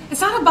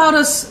 it's not about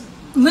us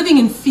living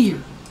in fear.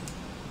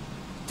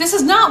 This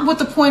is not what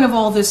the point of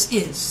all this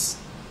is.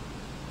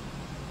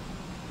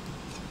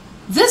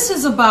 This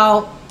is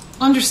about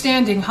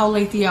understanding how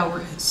late the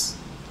hour is.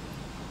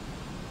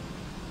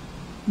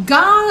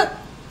 God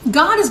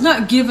has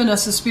not given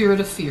us a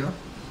spirit of fear,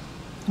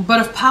 but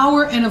of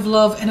power and of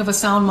love and of a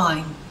sound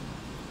mind.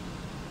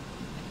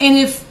 And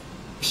if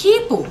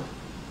people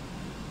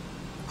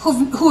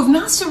who have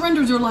not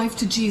surrendered their life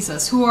to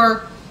Jesus, who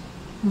are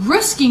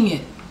risking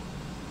it,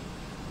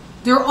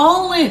 they're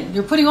all in,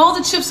 they're putting all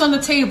the chips on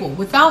the table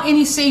without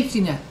any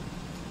safety net.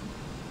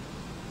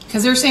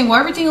 Because they're saying, well,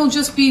 everything will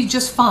just be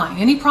just fine.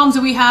 Any problems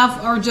that we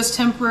have are just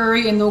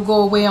temporary and they'll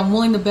go away. I'm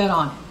willing to bet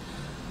on it.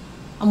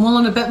 I'm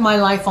willing to bet my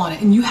life on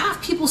it. And you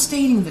have people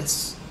stating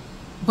this,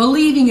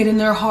 believing it in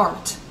their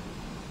heart.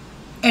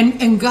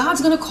 And God's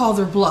going to call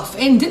their bluff.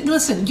 And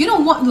listen, we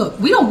don't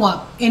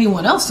want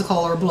anyone else to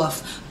call our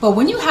bluff. But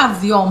when you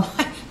have the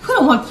Almighty, you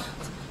don't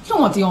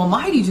want the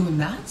Almighty doing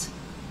that.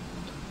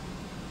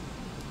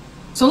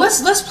 So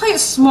let's play it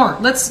smart.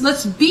 In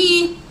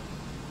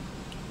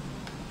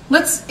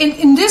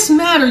this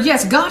matter,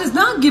 yes, God has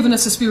not given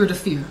us a spirit of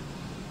fear.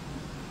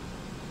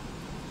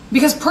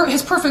 Because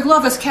his perfect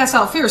love has cast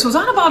out fear. So it's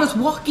not about us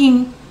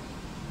walking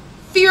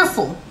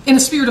fearful in a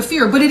spirit of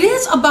fear, but it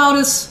is about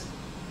us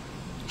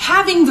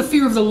having the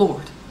fear of the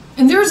Lord.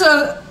 And there's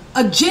a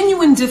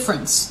genuine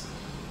difference.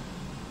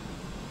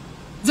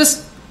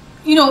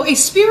 A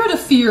spirit of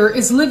fear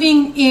is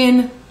living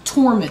in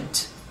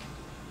torment,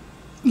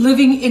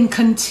 living in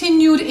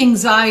continued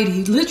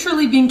anxiety,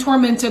 literally being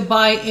tormented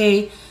by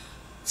a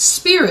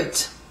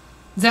spirit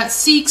that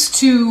seeks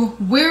to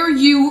wear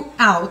you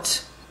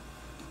out,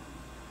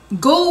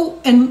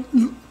 go and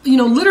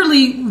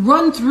literally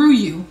run through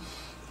you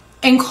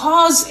and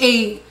cause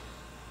a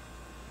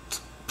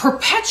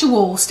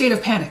perpetual state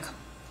of panic.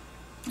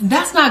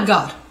 That's not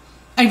God.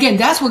 Again,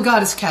 that's what God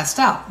has cast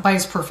out by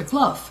his perfect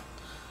love.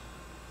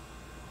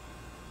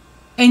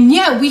 And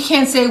yet we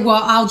can't say,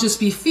 well, I'll just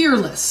be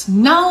fearless.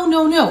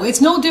 No.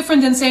 It's no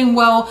different than saying,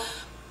 well,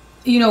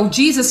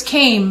 Jesus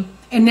came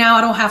and now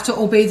I don't have to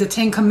obey the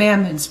 10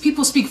 commandments.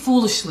 People speak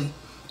foolishly.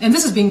 And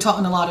this is being taught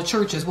in a lot of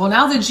churches. Well,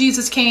 now that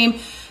Jesus came,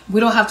 we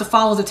don't have to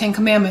follow the 10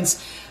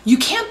 commandments. You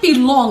can't be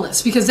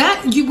lawless, because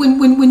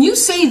when you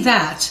say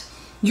that,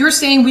 you're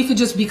saying we could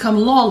just become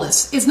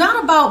lawless. It's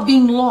not about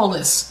being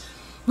lawless.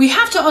 We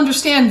have to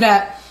understand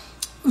that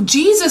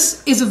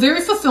Jesus is a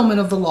very fulfillment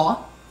of the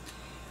law.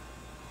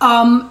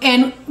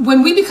 And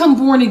when we become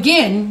born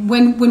again,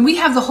 when we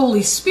have the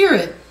Holy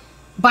Spirit,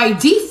 by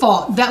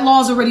default, that law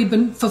has already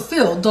been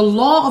fulfilled. The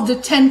law of the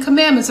 10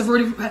 commandments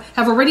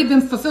have already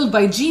been fulfilled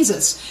by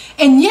Jesus.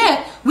 And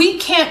yet we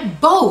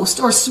can't boast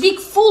or speak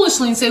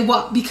foolishly and say,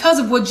 well, because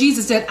of what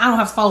Jesus said, I don't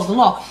have to follow the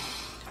law.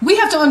 We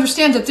have to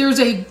understand that there's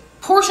a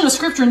portion of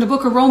scripture in the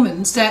book of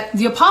Romans that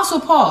the Apostle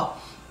Paul,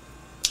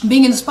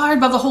 being inspired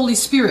by the Holy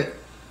Spirit,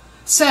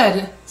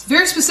 said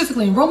very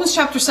specifically in Romans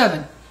chapter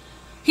 7.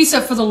 He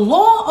said, for the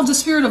law of the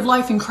Spirit of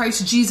life in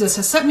Christ Jesus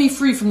has set me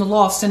free from the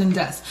law of sin and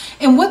death.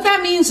 And what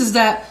that means is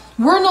that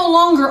we're no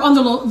longer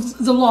under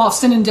the law of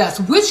sin and death,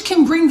 which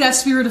can bring that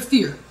spirit of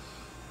fear.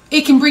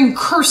 It can bring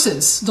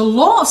curses. The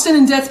law of sin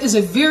and death is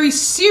a very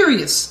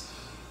serious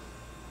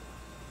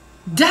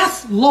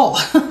death law.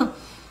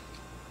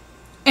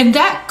 And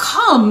that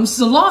comes,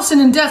 the law of sin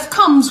and death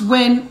comes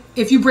when,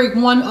 if you break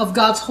one of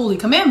God's holy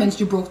commandments,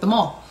 you broke them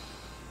all.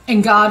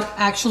 And God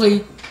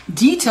actually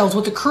details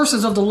what the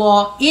curses of the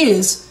law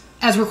is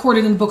as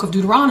recorded in the book of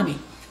Deuteronomy.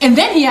 And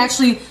then he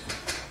actually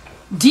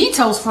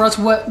details for us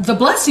what the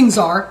blessings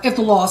are if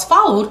the law is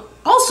followed,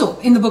 also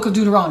in the book of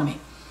Deuteronomy.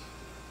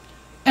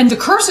 And the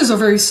curses are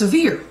very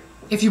severe.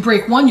 If you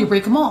break one, you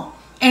break them all.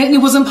 And it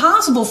was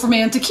impossible for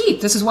man to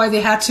keep. This is why they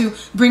had to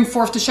bring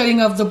forth the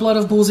shedding of the blood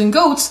of bulls and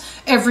goats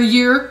every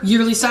year,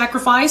 yearly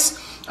sacrifice,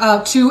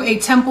 to a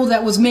temple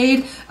that was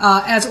made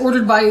as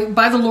ordered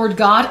by the Lord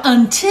God,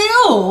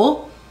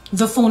 until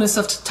the fullness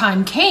of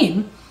time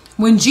came,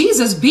 when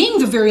Jesus, being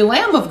the very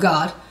Lamb of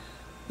God,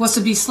 was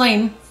to be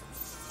slain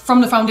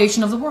from the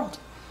foundation of the world.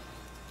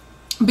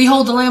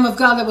 Behold, the Lamb of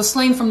God that was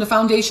slain from the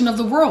foundation of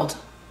the world,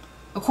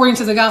 according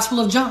to the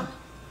Gospel of John.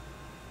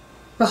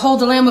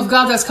 Behold, the Lamb of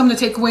God that's come to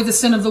take away the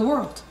sin of the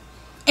world.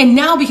 And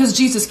now, because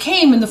Jesus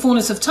came in the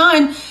fullness of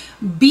time,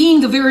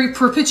 being the very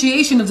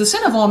propitiation of the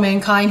sin of all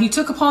mankind, he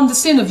took upon the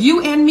sin of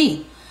you and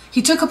me.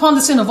 He took upon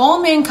the sin of all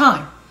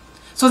mankind,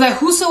 so that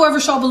whosoever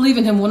shall believe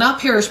in him will not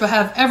perish but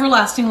have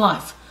everlasting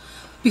life.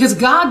 Because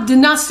God did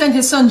not send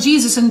his son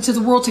Jesus into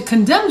the world to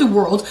condemn the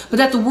world, but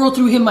that the world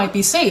through him might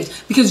be saved.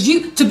 Because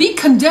to be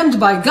condemned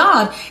by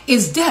God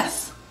is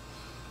death.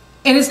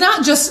 And it's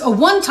not just a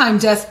one-time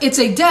death, it's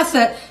a death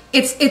that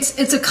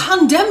it's a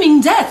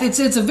condemning death.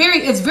 It's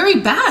very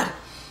bad.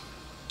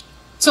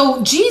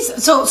 So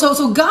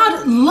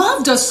God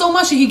loved us so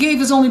much that he gave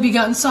his only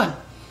begotten son.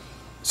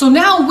 So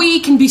now we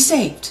can be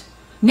saved.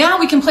 Now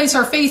we can place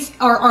our faith,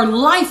 our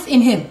life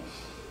in him.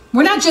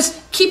 We're not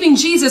just keeping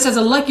Jesus as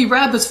a lucky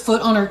rabbit's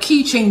foot on our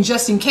keychain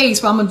just in case,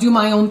 but I'm going to do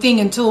my own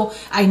thing until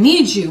I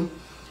need you.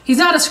 He's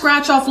not a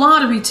scratch-off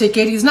lottery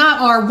ticket. He's not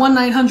our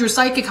 1-900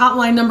 psychic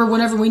hotline number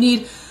whenever we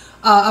need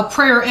a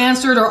prayer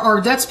answered or our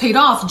debts paid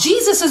off.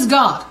 Jesus is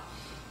God.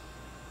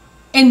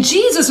 And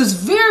Jesus is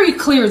very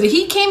clear that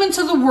he came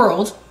into the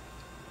world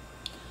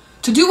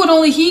to do what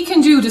only he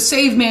can do to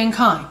save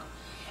mankind.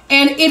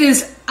 And it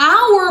is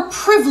our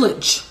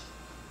privilege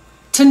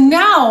to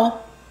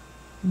now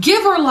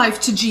give our life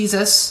to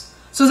Jesus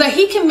so that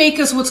he can make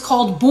us what's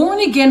called born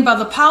again by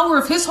the power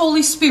of his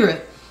Holy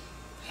Spirit.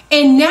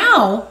 And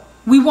now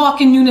we walk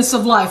in newness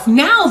of life.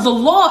 Now the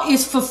law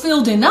is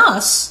fulfilled in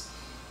us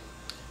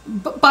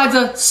by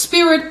the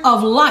Spirit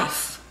of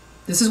life.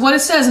 This is what it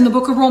says in the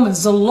book of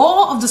Romans. The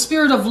law of the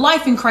Spirit of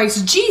life in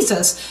Christ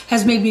Jesus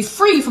has made me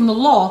free from the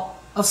law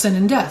of sin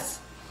and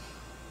death.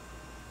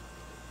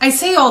 I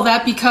say all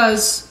that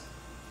because,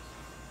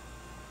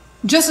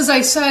 just as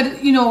I said,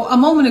 a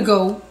moment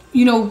ago,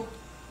 we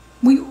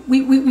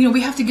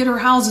have to get our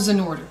houses in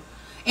order.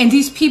 And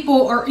these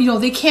people are,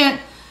 they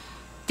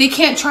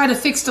can't try to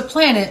fix the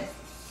planet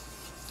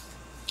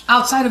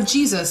outside of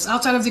Jesus,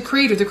 outside of the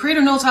Creator. The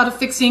Creator knows how to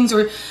fix things,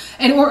 or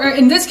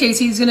in this case,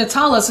 he's going to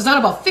tell us it's not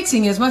about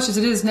fixing as much as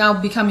it is now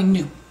becoming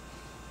new.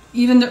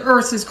 Even the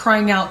earth is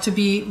crying out to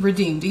be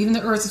redeemed. Even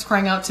the earth is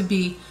crying out to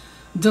be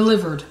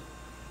delivered.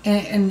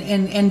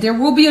 And there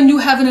will be a new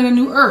heaven and a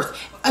new earth.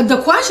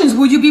 The question is,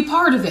 will you be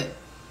part of it?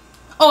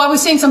 Oh, I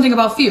was saying something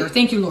about fear.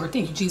 Thank you, Lord.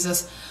 Thank you,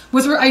 Jesus.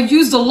 I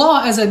use the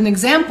law as an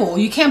example.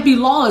 You can't be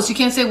lawless. You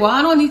can't say, well,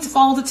 I don't need to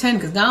follow the 10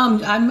 because now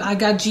I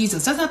got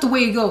Jesus. That's not the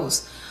way it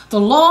goes. The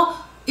law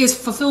is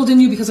fulfilled in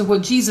you because of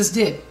what Jesus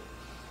did.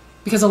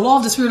 Because the law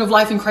of the Spirit of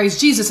life in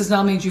Christ Jesus has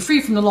now made you free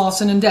from the law of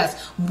sin and death.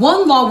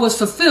 One law was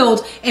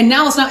fulfilled, and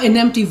now it's not an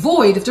empty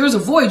void. If there's a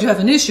void, you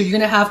have an issue. You're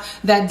going to have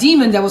that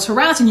demon that was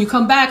harassing you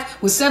come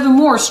back with 7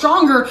 more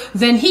stronger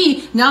than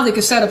he. Now they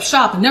can set up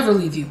shop and never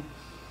leave you.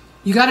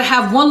 You got to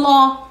have one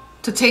law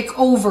to take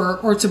over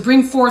or to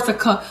bring forth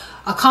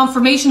a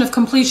confirmation of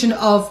completion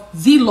of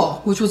the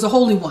law, which was the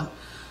holy one.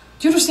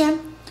 Do you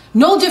understand?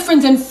 No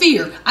different than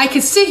fear. I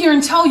could sit here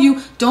and tell you,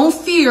 don't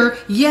fear.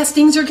 Yes,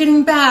 things are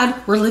getting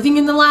bad. We're living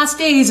in the last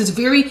days. It's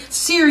very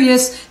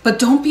serious, but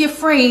don't be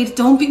afraid.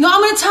 No, I'm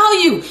going to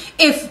tell you,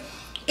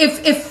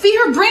 if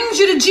fear brings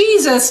you to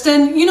Jesus,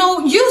 then,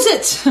 use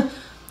it.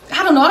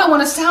 I don't know. I don't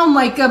want to sound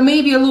like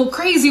maybe a little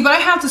crazy, but I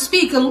have to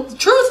speak the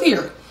truth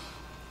here.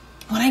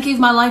 When I gave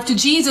my life to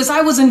Jesus, I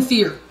was in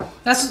fear.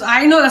 That's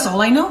all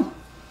I know.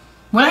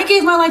 When I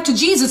gave my life to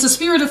Jesus, the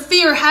spirit of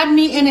fear had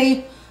me in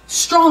a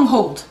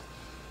stronghold.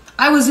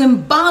 I was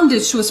in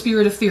bondage to a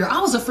spirit of fear. I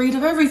was afraid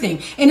of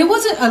everything. And it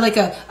wasn't like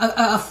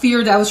a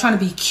fear that I was trying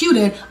to be cute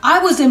in. I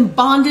was in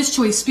bondage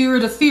to a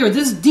spirit of fear.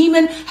 This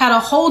demon had a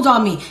hold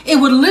on me. It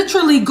would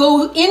literally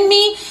go in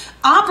me,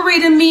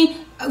 operate in me,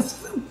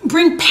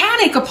 bring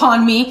panic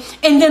upon me.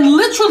 And then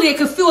literally I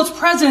could feel its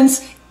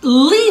presence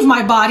leave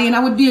my body, and I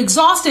would be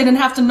exhausted and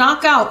have to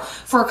knock out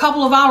for a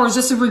couple of hours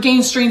just to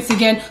regain strength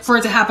again for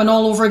it to happen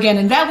all over again.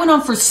 And that went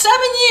on for 7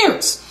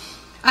 years.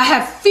 I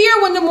had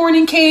fear when the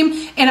morning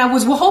came, and I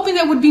was hoping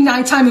that would be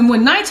nighttime. And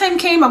when nighttime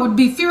came, I would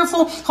be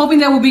fearful, hoping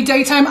that would be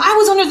daytime. I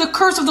was under the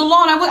curse of the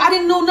law, and I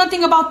didn't know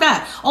nothing about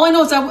that. All I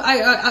know is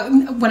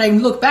when I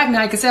look back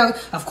now, I can say,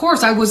 of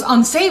course, I was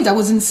unsaved. I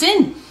was in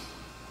sin.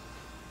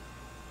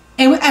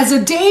 And as the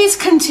days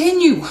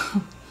continue,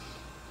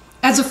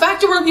 with the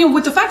fact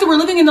that we're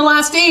living in the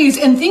last days,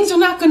 and things are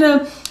not going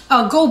to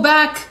go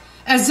back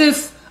as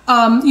if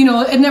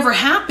it never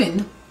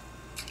happened.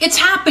 It's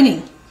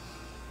happening.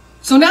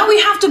 So now we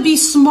have to be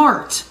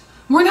smart.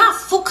 We're not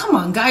full. Come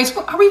on, guys.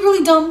 Are we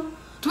really dumb?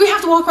 Do we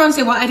have to walk around and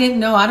say, well, I didn't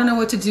know. I don't know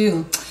what to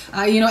do.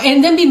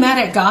 And then be mad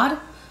at God?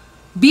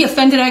 Be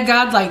offended at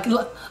God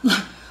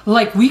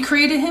like we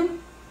created him?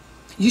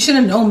 You should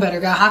have known better,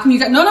 God. How come you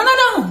got...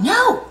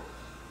 No.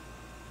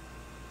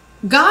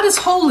 God is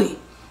holy.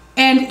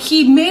 And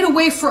he made a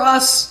way for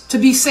us to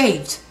be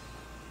saved.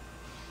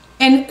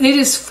 And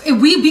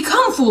we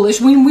become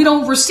foolish when we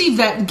don't receive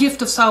that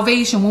gift of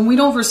salvation, when we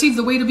don't receive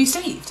the way to be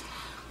saved.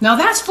 Now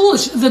that's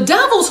foolish. The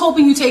devil's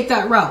hoping you take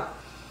that route.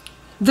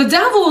 The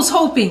devil is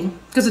hoping,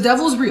 because the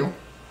devil is real.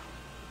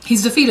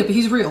 He's defeated, but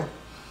he's real.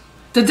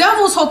 The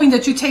devil is hoping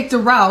that you take the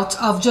route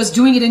of just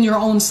doing it in your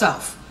own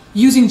self,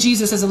 using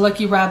Jesus as a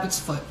lucky rabbit's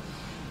foot,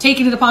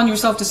 taking it upon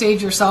yourself to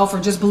save yourself, or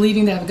just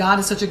believing that God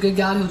is such a good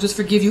God, he'll just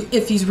forgive you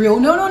if he's real.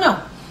 No.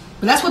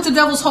 But that's what the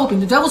devil's hoping.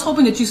 The devil's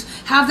hoping that you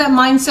have that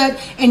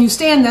mindset and you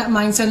stay in that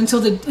mindset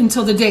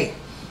until the day.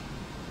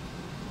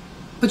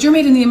 But you're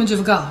made in the image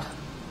of God.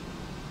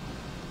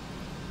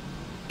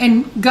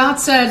 And God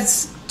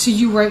says to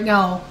you right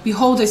now,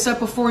 behold, I set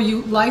before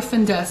you life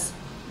and death,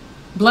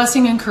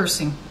 blessing and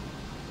cursing.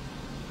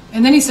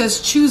 And then he says,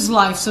 choose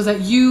life so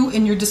that you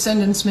and your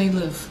descendants may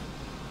live.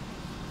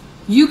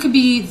 You could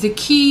be the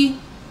key.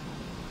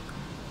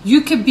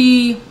 You could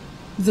be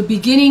the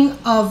beginning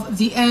of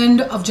the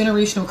end of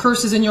generational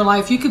curses in your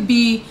life. You could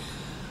be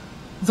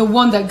the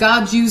one that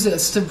God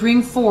uses to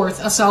bring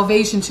forth a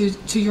salvation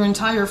to your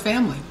entire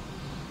family.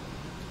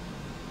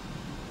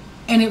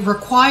 And it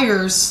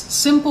requires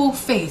simple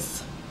faith.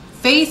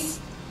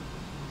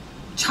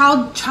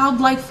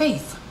 Childlike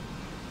faith.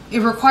 It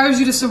requires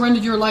you to surrender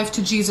your life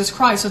to Jesus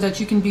Christ so that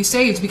you can be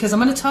saved. Because I'm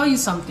going to tell you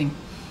something.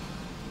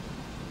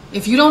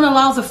 If you don't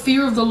allow the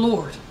fear of the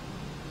Lord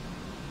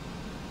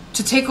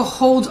to take a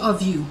hold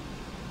of you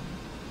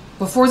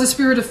before the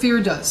spirit of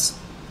fear does,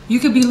 you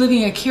could be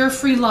living a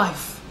carefree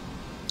life,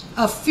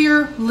 a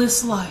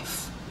fearless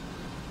life.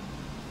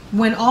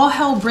 When all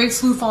hell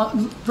breaks loose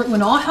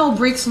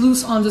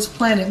on this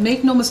planet,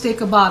 make no mistake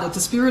about it,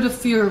 the spirit of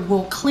fear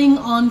will cling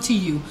on to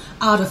you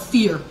out of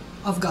fear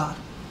of God,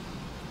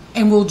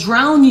 and will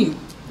drown you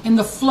in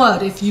the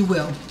flood, if you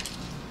will,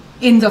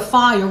 in the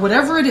fire,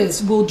 whatever it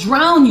is, will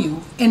drown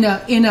you in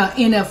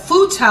a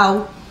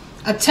futile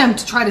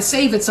attempt to try to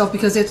save itself,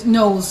 because it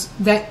knows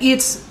that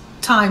its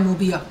time will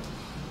be up,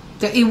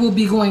 that it will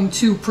be going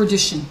to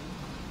perdition.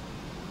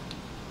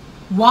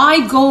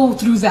 Why go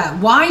through that?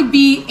 Why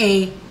be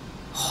a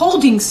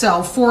holding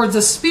cell for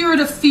the spirit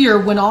of fear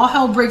when all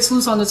hell breaks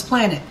loose on this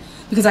planet?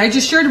 Because I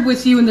just shared it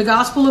with you in the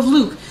Gospel of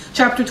Luke,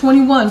 chapter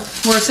 21,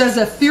 where it says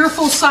that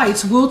fearful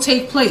sights will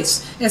take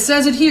place. It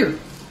says it here.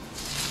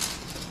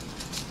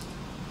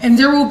 And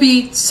there will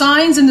be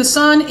signs in the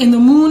sun, in the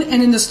moon,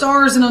 and in the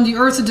stars, and on the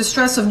earth the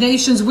distress of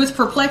nations with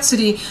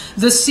perplexity,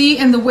 the sea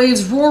and the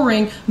waves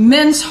roaring,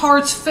 men's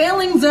hearts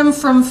failing them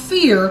from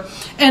fear,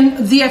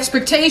 and the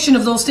expectation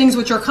of those things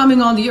which are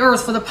coming on the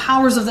earth, for the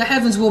powers of the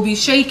heavens will be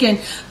shaken.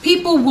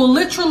 People will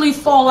literally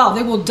fall out.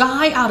 They will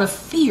die out of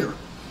fear.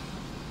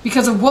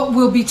 Because of what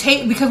will be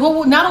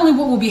not only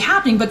what will be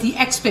happening, but the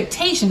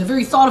expectation, the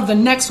very thought of the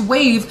next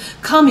wave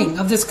coming,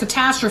 of this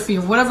catastrophe,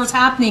 of whatever's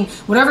happening,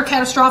 whatever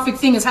catastrophic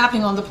thing is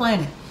happening on the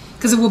planet.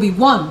 Because it will be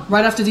one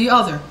right after the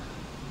other,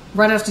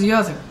 right after the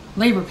other.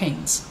 Labor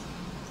pains.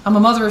 I'm a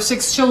mother of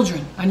 6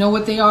 children. I know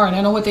what they are, and I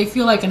know what they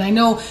feel like, and I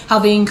know how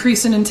they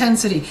increase in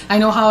intensity. I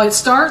know how it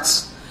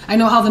starts. I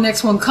know how the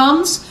next one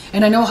comes,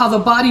 and I know how the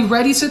body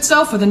readies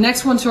itself for the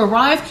next one to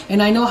arrive,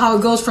 and I know how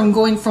it goes from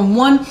going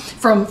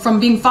from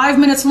being 5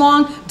 minutes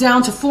long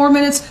down to 4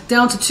 minutes,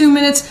 down to 2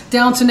 minutes,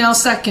 down to now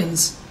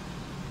seconds.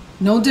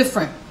 No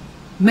different.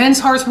 Men's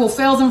hearts will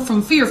fail them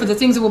from fear for the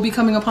things that will be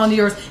coming upon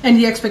the earth, and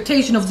the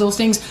expectation of those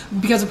things,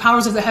 because the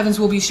powers of the heavens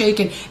will be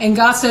shaken. And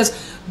God says,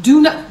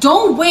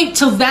 don't wait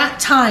till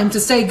that time to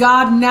say,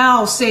 God,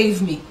 now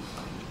save me.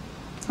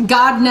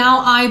 God, now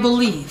I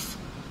believe.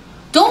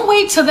 Don't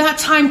wait till that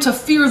time to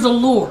fear the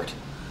Lord,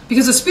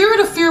 because the spirit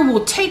of fear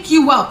will take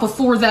you out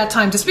before that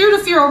time. The spirit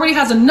of fear already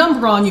has a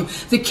number on you.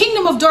 The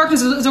kingdom of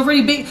darkness is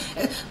already big.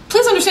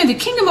 Please understand, the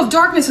kingdom of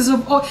darkness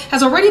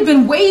has already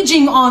been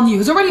waging on you.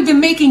 Has already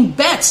been making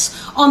bets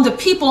on the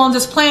people on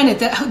this planet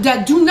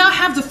that do not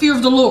have the fear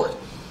of the Lord.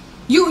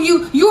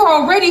 You are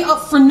already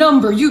up for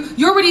number. You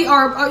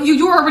are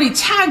already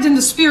tagged in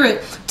the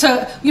spirit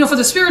for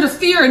the spirit of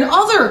fear and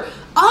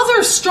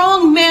other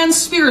strong man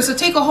spirits to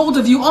take a hold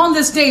of you on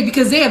this day,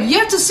 because they have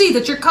yet to see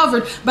that you're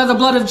covered by the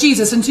blood of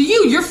Jesus. And to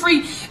you, you're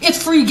free. It's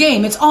free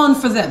game. It's on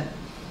for them.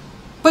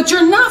 But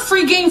you're not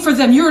free game for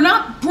them. You're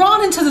not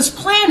brought into this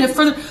planet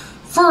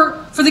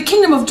for the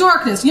kingdom of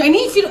darkness.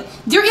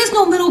 There is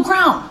no middle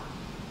ground.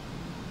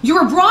 You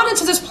were brought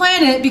into this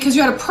planet because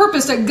you had a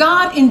purpose that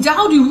God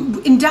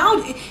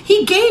endowed.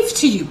 He gave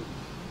to you.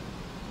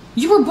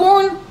 You were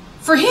born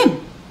for Him.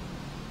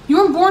 You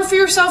weren't born for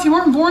yourself. You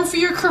weren't born for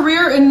your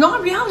career. And in all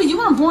reality, you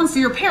weren't born for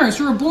your parents.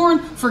 You were born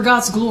for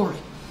God's glory.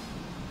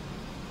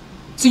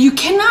 So you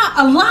cannot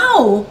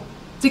allow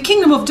the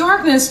kingdom of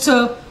darkness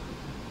to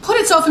put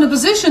itself in a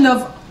position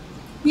of,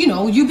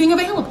 you being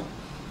available.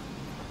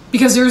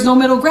 Because there is no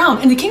middle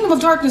ground. And the kingdom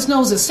of darkness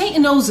knows this.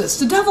 Satan knows this.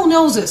 The devil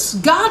knows this.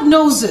 God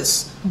knows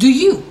this. Do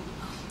you?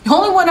 The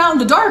only one out in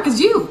the dark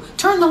is you.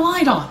 Turn the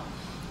light on.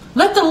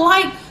 Let the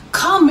light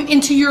come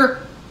into your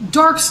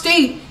dark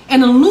state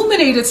and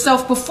illuminate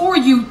itself before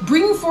you,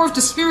 bring forth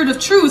the spirit of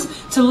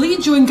truth to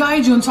lead you and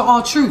guide you into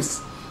all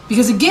truth.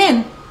 Because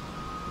again,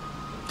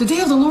 the day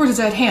of the Lord is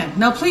at hand.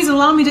 Now please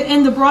allow me to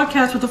end the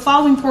broadcast with the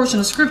following portion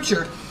of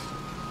scripture.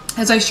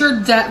 As I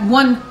shared that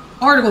one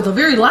article, the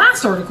very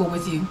last article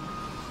with you,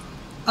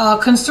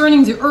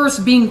 concerning the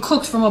earth being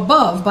cooked from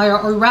above by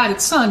our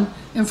erratic sun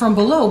and from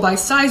below by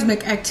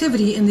seismic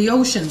activity in the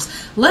oceans.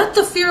 Let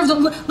the fear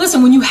of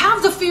listen, when you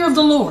have the fear of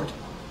the Lord,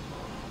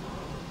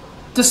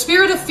 the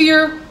spirit of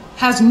fear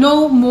has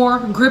no more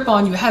grip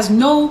on you. It has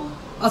no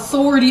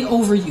authority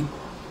over you.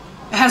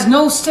 It has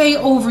no stay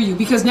over you,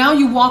 because now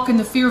you walk in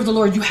the fear of the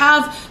Lord. You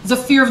have the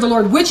fear of the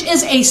Lord, which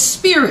is a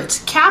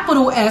spirit,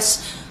 capital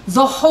S,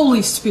 the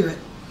Holy Spirit.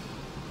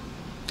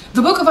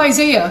 The book of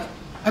Isaiah,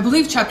 I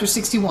believe chapter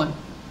 61,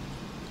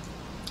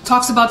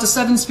 talks about the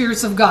 7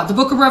 spirits of God. The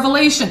book of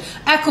Revelation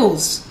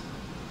echoes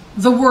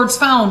the words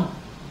found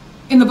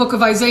in the book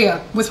of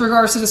Isaiah with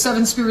regards to the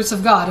 7 spirits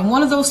of God. And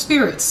one of those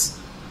spirits,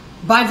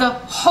 by the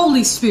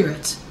Holy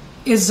Spirit,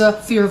 is the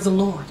fear of the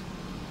Lord.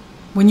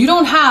 When you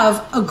don't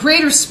have a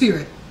greater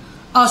spirit,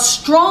 a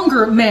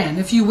stronger man,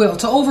 if you will,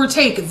 to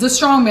overtake the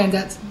strong man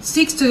that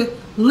seeks to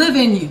live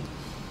in you,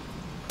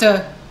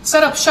 to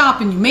set up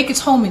shop in you, make its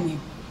home in you,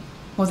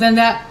 well then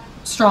that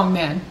strong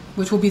man,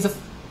 which will be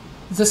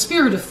the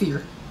spirit of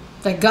fear,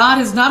 that God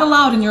has not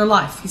allowed in your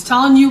life. He's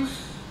telling you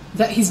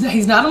that he's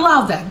not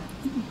allowed that.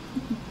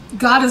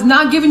 God has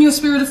not given you a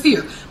spirit of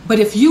fear. But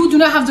if you do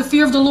not have the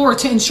fear of the Lord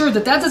to ensure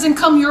that that doesn't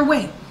come your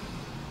way,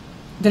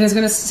 then it's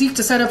going to seek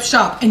to set up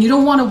shop. And you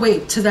don't want to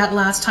wait to that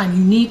last time.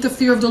 You need the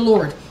fear of the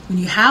Lord. When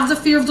you have the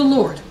fear of the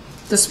Lord,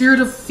 the spirit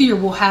of fear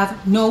will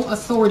have no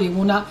authority,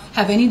 will not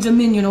have any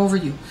dominion over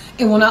you.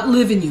 It will not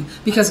live in you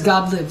because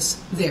God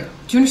lives there.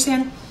 Do you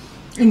understand?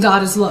 And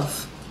God is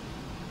love.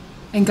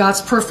 And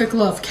God's perfect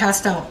love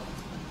cast out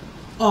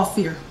all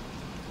fear.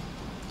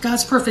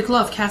 God's perfect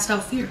love cast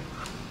out fear.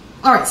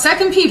 All right,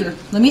 2 Peter.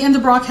 Let me end the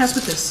broadcast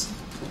with this.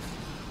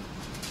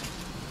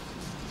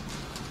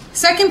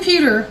 2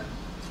 Peter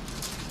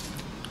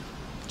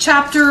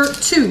chapter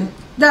 2.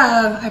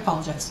 I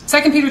apologize.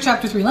 2 Peter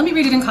chapter 3. Let me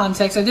read it in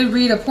context. I did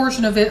read a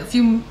portion of it a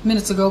few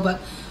minutes ago, but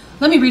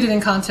let me read it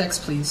in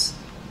context, please.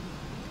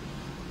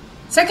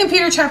 2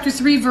 Peter chapter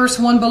 3, verse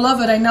 1.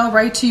 Beloved, I now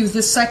write to you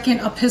this second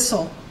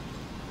epistle,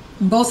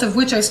 in both of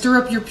which I stir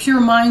up your pure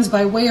minds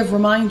by way of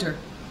reminder,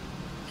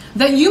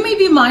 that you may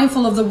be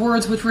mindful of the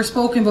words which were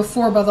spoken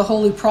before by the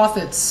holy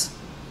prophets,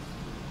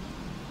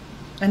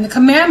 and the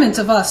commandment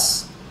of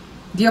us,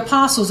 the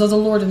apostles of the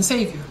Lord and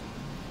Savior.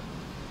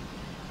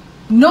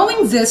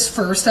 Knowing this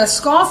first, that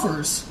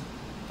scoffers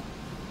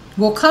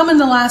will come in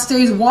the last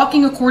days,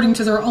 walking according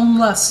to their own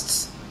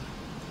lusts,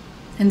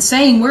 and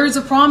saying, where is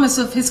the promise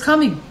of his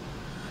coming?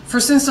 For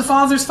since the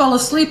fathers fell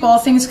asleep, all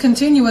things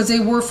continue as they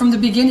were from the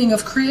beginning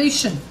of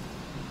creation.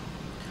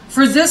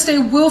 For this they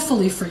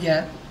willfully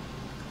forget,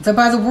 that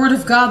by the word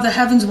of God the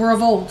heavens were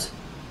of old,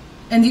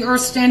 and the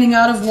earth standing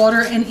out of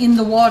water and in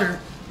the water,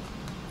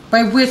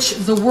 by which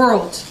the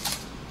world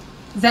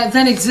that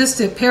then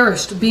existed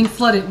perished, being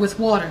flooded with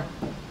water.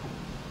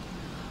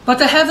 But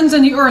the heavens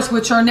and the earth,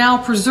 which are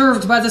now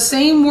preserved by the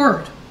same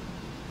word,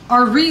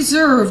 are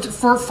reserved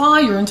for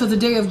fire until the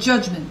day of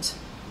judgment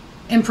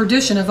and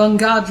perdition of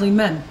ungodly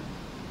men.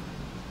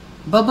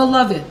 But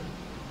beloved,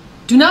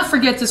 do not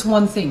forget this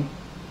one thing,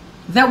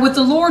 that with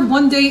the Lord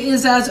 1 day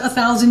is as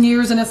 1,000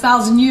 years, and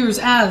 1,000 years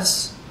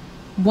as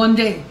 1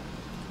 day.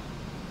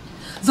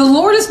 The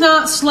Lord is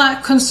not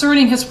slack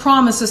concerning his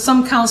promise, as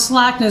some count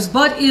slackness,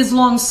 but is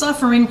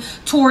long-suffering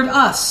toward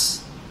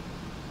us,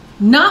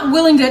 not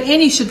willing that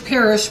any should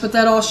perish, but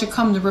that all should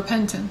come to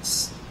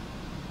repentance.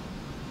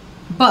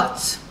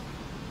 But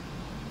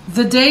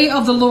the day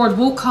of the Lord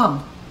will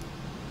come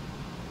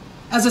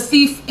as a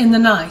thief in the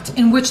night,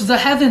 in which the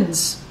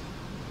heavens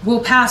will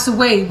pass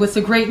away with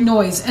a great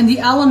noise, and the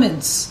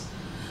elements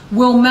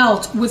will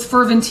melt with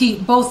fervent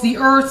heat. Both the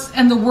earth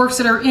and the works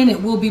that are in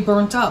it will be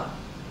burnt up.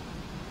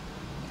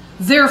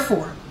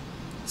 Therefore,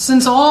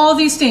 since all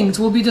these things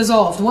will be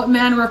dissolved, what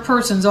manner of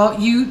persons ought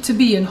you to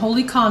be in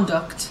holy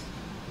conduct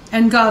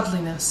and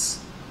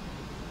godliness,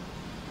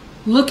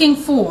 looking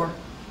for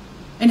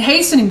and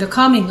hastening the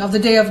coming of the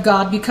day of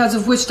God, because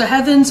of which the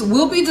heavens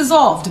will be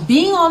dissolved,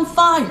 being on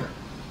fire,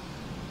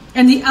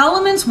 and the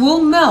elements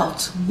will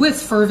melt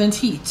with fervent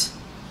heat.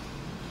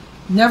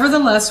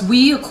 Nevertheless,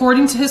 we,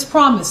 according to his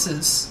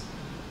promises,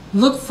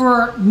 look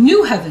for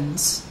new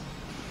heavens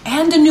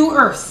and a new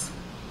earth,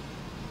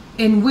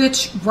 in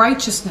which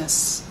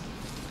righteousness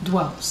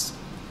dwells.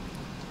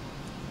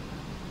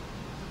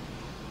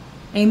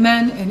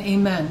 Amen and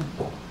amen.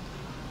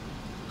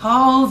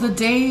 Oh, the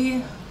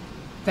day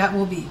that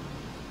will be.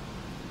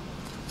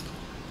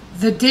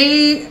 The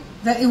day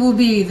that it will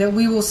be, that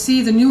we will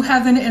see the new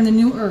heaven and the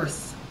new earth.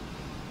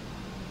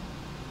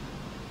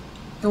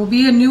 There will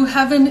be a new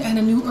heaven and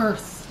a new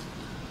earth.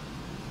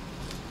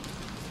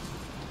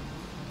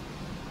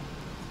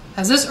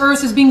 As this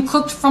earth is being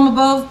cooked from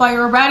above by an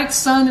erratic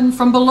sun, and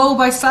from below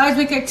by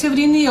seismic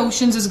activity in the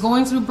oceans, is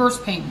going through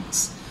birth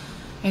pains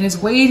and is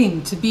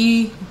waiting to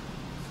be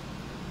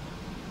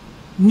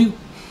new.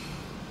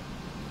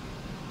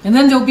 And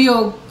then there'll be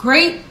a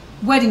great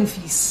wedding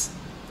feast,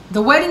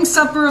 the wedding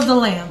supper of the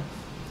Lamb,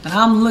 and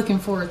I'm looking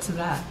forward to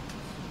that.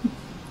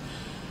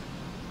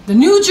 The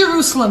new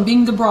Jerusalem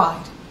being the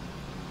bride.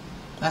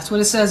 That's what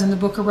it says in the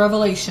book of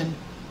Revelation.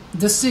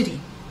 The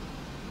city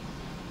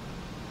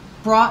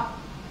brought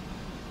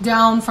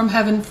down from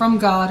heaven from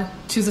God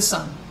to the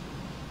Son.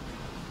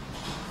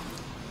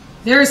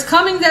 There is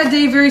coming that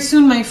day very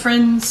soon, my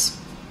friends.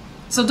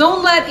 So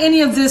don't let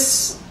any of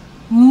this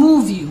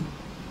move you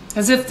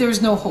as if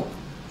there's no hope.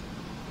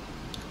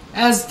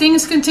 As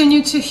things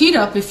continue to heat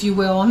up, if you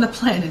will, on the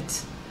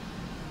planet,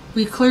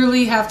 we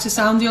clearly have to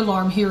sound the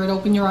alarm here at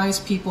Open Your Eyes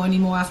People and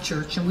Moaf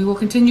Church, and we will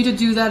continue to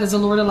do that as the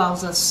Lord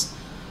allows us.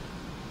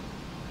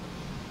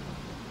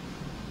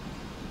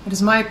 It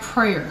is my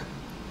prayer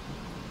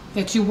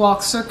that you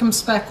walk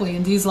circumspectly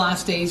in these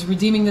last days,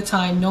 redeeming the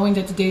time, knowing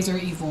that the days are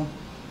evil.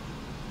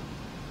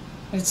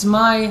 It's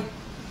my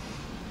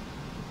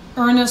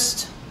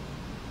earnest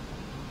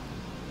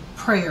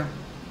prayer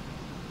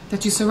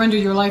that you surrender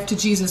your life to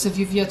Jesus if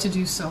you've yet to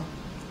do so.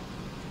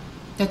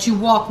 That you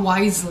walk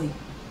wisely,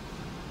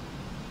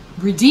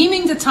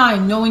 redeeming the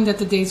time, knowing that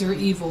the days are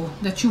evil.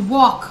 That you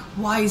walk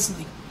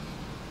wisely.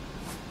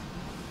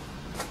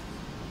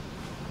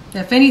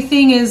 That if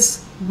anything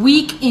is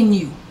weak in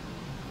you,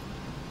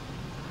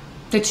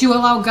 that you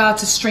allow God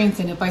to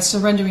strengthen it by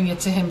surrendering it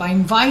to Him, by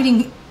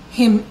inviting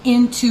him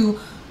into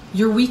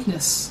your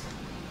weakness.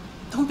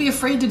 Don't be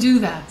afraid to do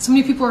that. So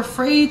many people are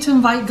afraid to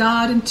invite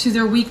God into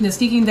their weakness,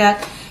 thinking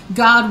that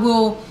God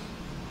will,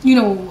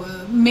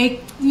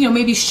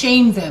 maybe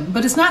shame them.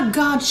 But it's not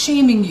God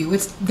shaming you.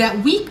 It's that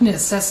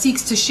weakness that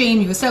seeks to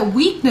shame you. It's that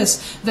weakness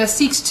that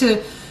seeks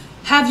to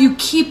have you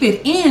keep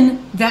it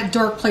in that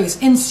dark place,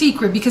 in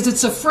secret, because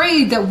it's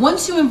afraid that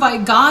once you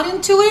invite God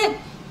into it,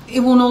 it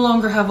will no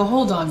longer have a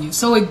hold on you.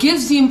 So it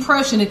gives the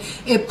impression,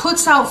 it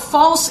puts out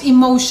false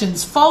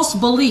emotions, false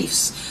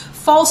beliefs,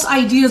 false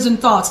ideas and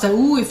thoughts that,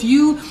 if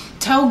you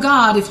tell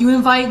God, if you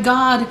invite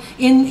God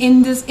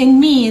in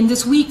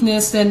this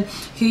weakness, then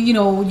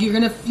you're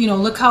gonna,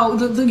 look how,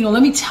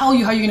 let me tell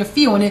you how you're gonna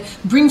feel, and it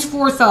brings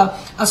forth a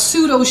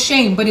pseudo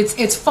shame, but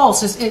it's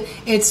false,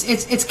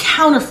 it's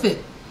counterfeit.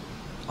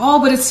 Oh,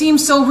 but it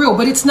seems so real,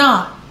 but it's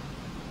not.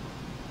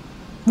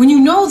 When you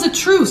know the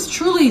truth,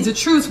 truly the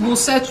truth will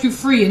set you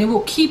free, and it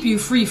will keep you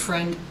free,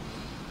 friend.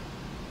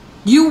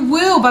 You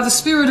will, by the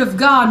Spirit of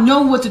God,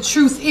 know what the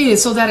truth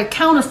is, so that a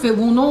counterfeit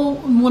will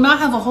not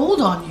have a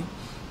hold on you.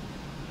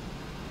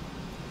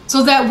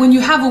 So that when you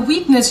have a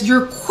weakness,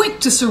 you're quick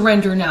to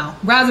surrender now,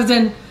 rather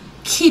than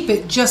keep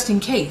it just in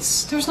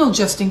case. There's no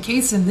just in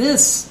case in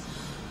this.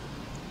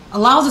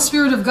 Allow the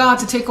Spirit of God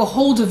to take a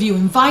hold of you.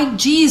 Invite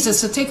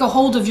Jesus to take a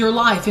hold of your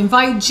life.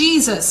 Invite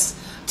Jesus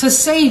to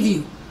save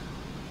you.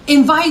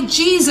 Invite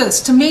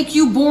Jesus to make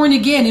you born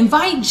again.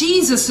 Invite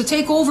Jesus to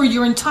take over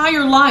your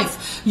entire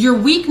life, your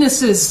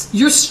weaknesses,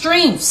 your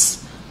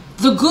strengths,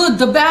 the good,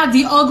 the bad,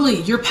 the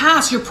ugly, your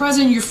past, your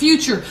present, your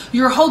future,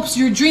 your hopes,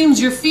 your dreams,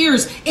 your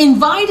fears.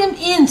 Invite him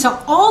into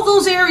all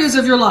those areas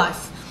of your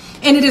life.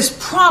 And it is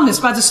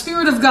promised by the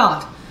Spirit of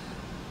God,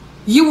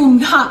 you will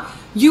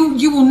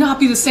not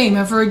be the same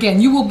ever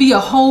again. You will be a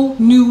whole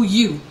new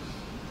you.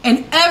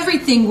 And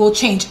everything will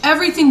change.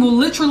 Everything will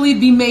literally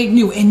be made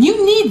new. And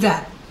you need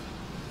that.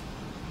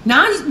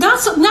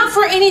 Not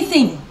for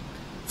anything.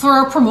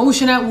 For a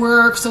promotion at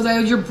work, so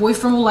that your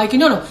boyfriend will like you.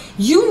 No.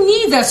 You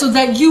need that so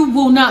that you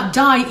will not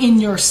die in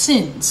your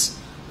sins.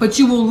 But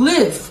you will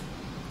live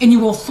and you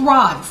will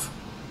thrive.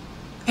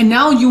 And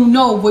now you'll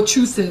know what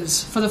truth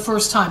is for the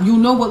first time. You'll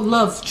know what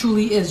love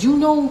truly is.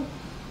 You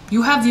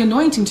have the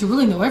anointing to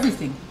really know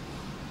everything.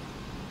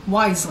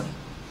 Wisely.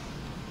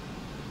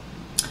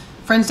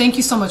 Friends, thank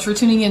you so much for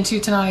tuning in to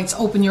tonight's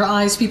Open Your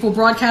Eyes People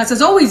broadcast.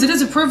 As always, it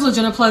is a privilege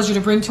and a pleasure to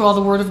bring to all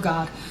the Word of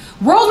God.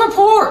 World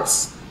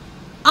reports,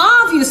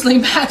 obviously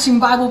matching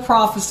Bible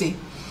prophecy.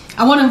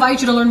 I want to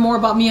invite you to learn more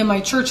about me and my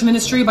church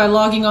ministry by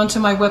logging onto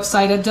my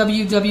website at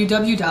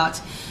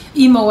www.emoaf.org,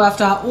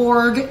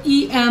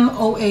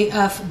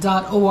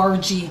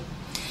 emoaf.org.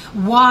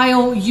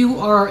 While you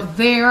are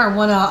there, I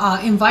want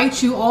to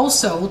invite you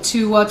also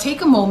to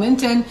take a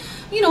moment and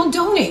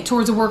donate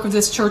towards the work of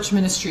this church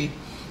ministry.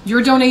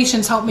 Your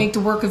donations help make the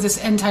work of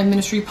this end time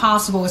ministry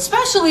possible,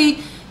 especially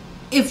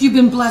if you've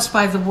been blessed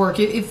by the work.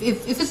 If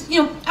it's,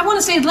 I want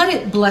to say, let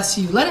it bless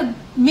you. Let it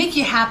make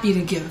you happy to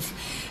give.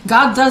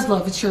 God does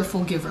love a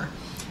cheerful giver.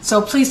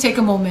 So please take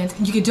a moment.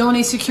 You can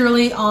donate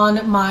securely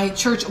on my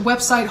church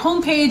website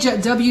homepage at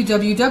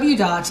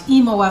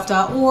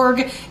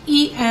www.emoaf.org,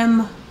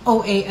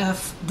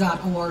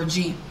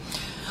 emoaf.org.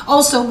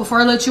 Also,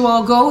 before I let you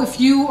all go, if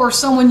you or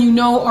someone you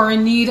know are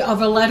in need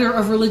of a letter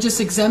of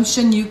religious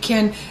exemption, you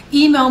can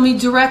email me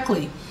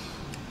directly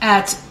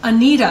at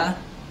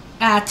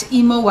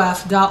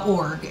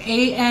anita@emoaf.org,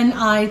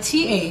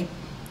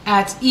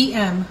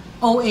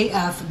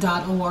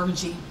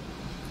 ANITA@emoaf.org.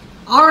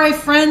 All right,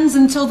 friends,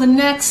 until the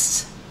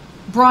next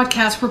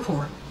broadcast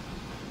report,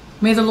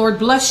 may the Lord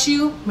bless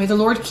you. May the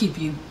Lord keep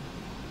you.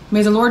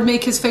 May the Lord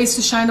make his face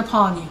to shine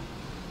upon you.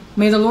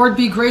 May the Lord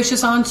be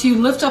gracious unto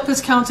you, lift up his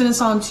countenance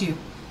unto you,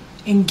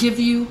 and give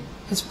you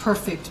his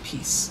perfect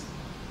peace.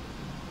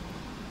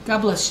 God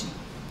bless you.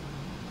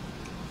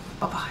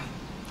 Bye-bye.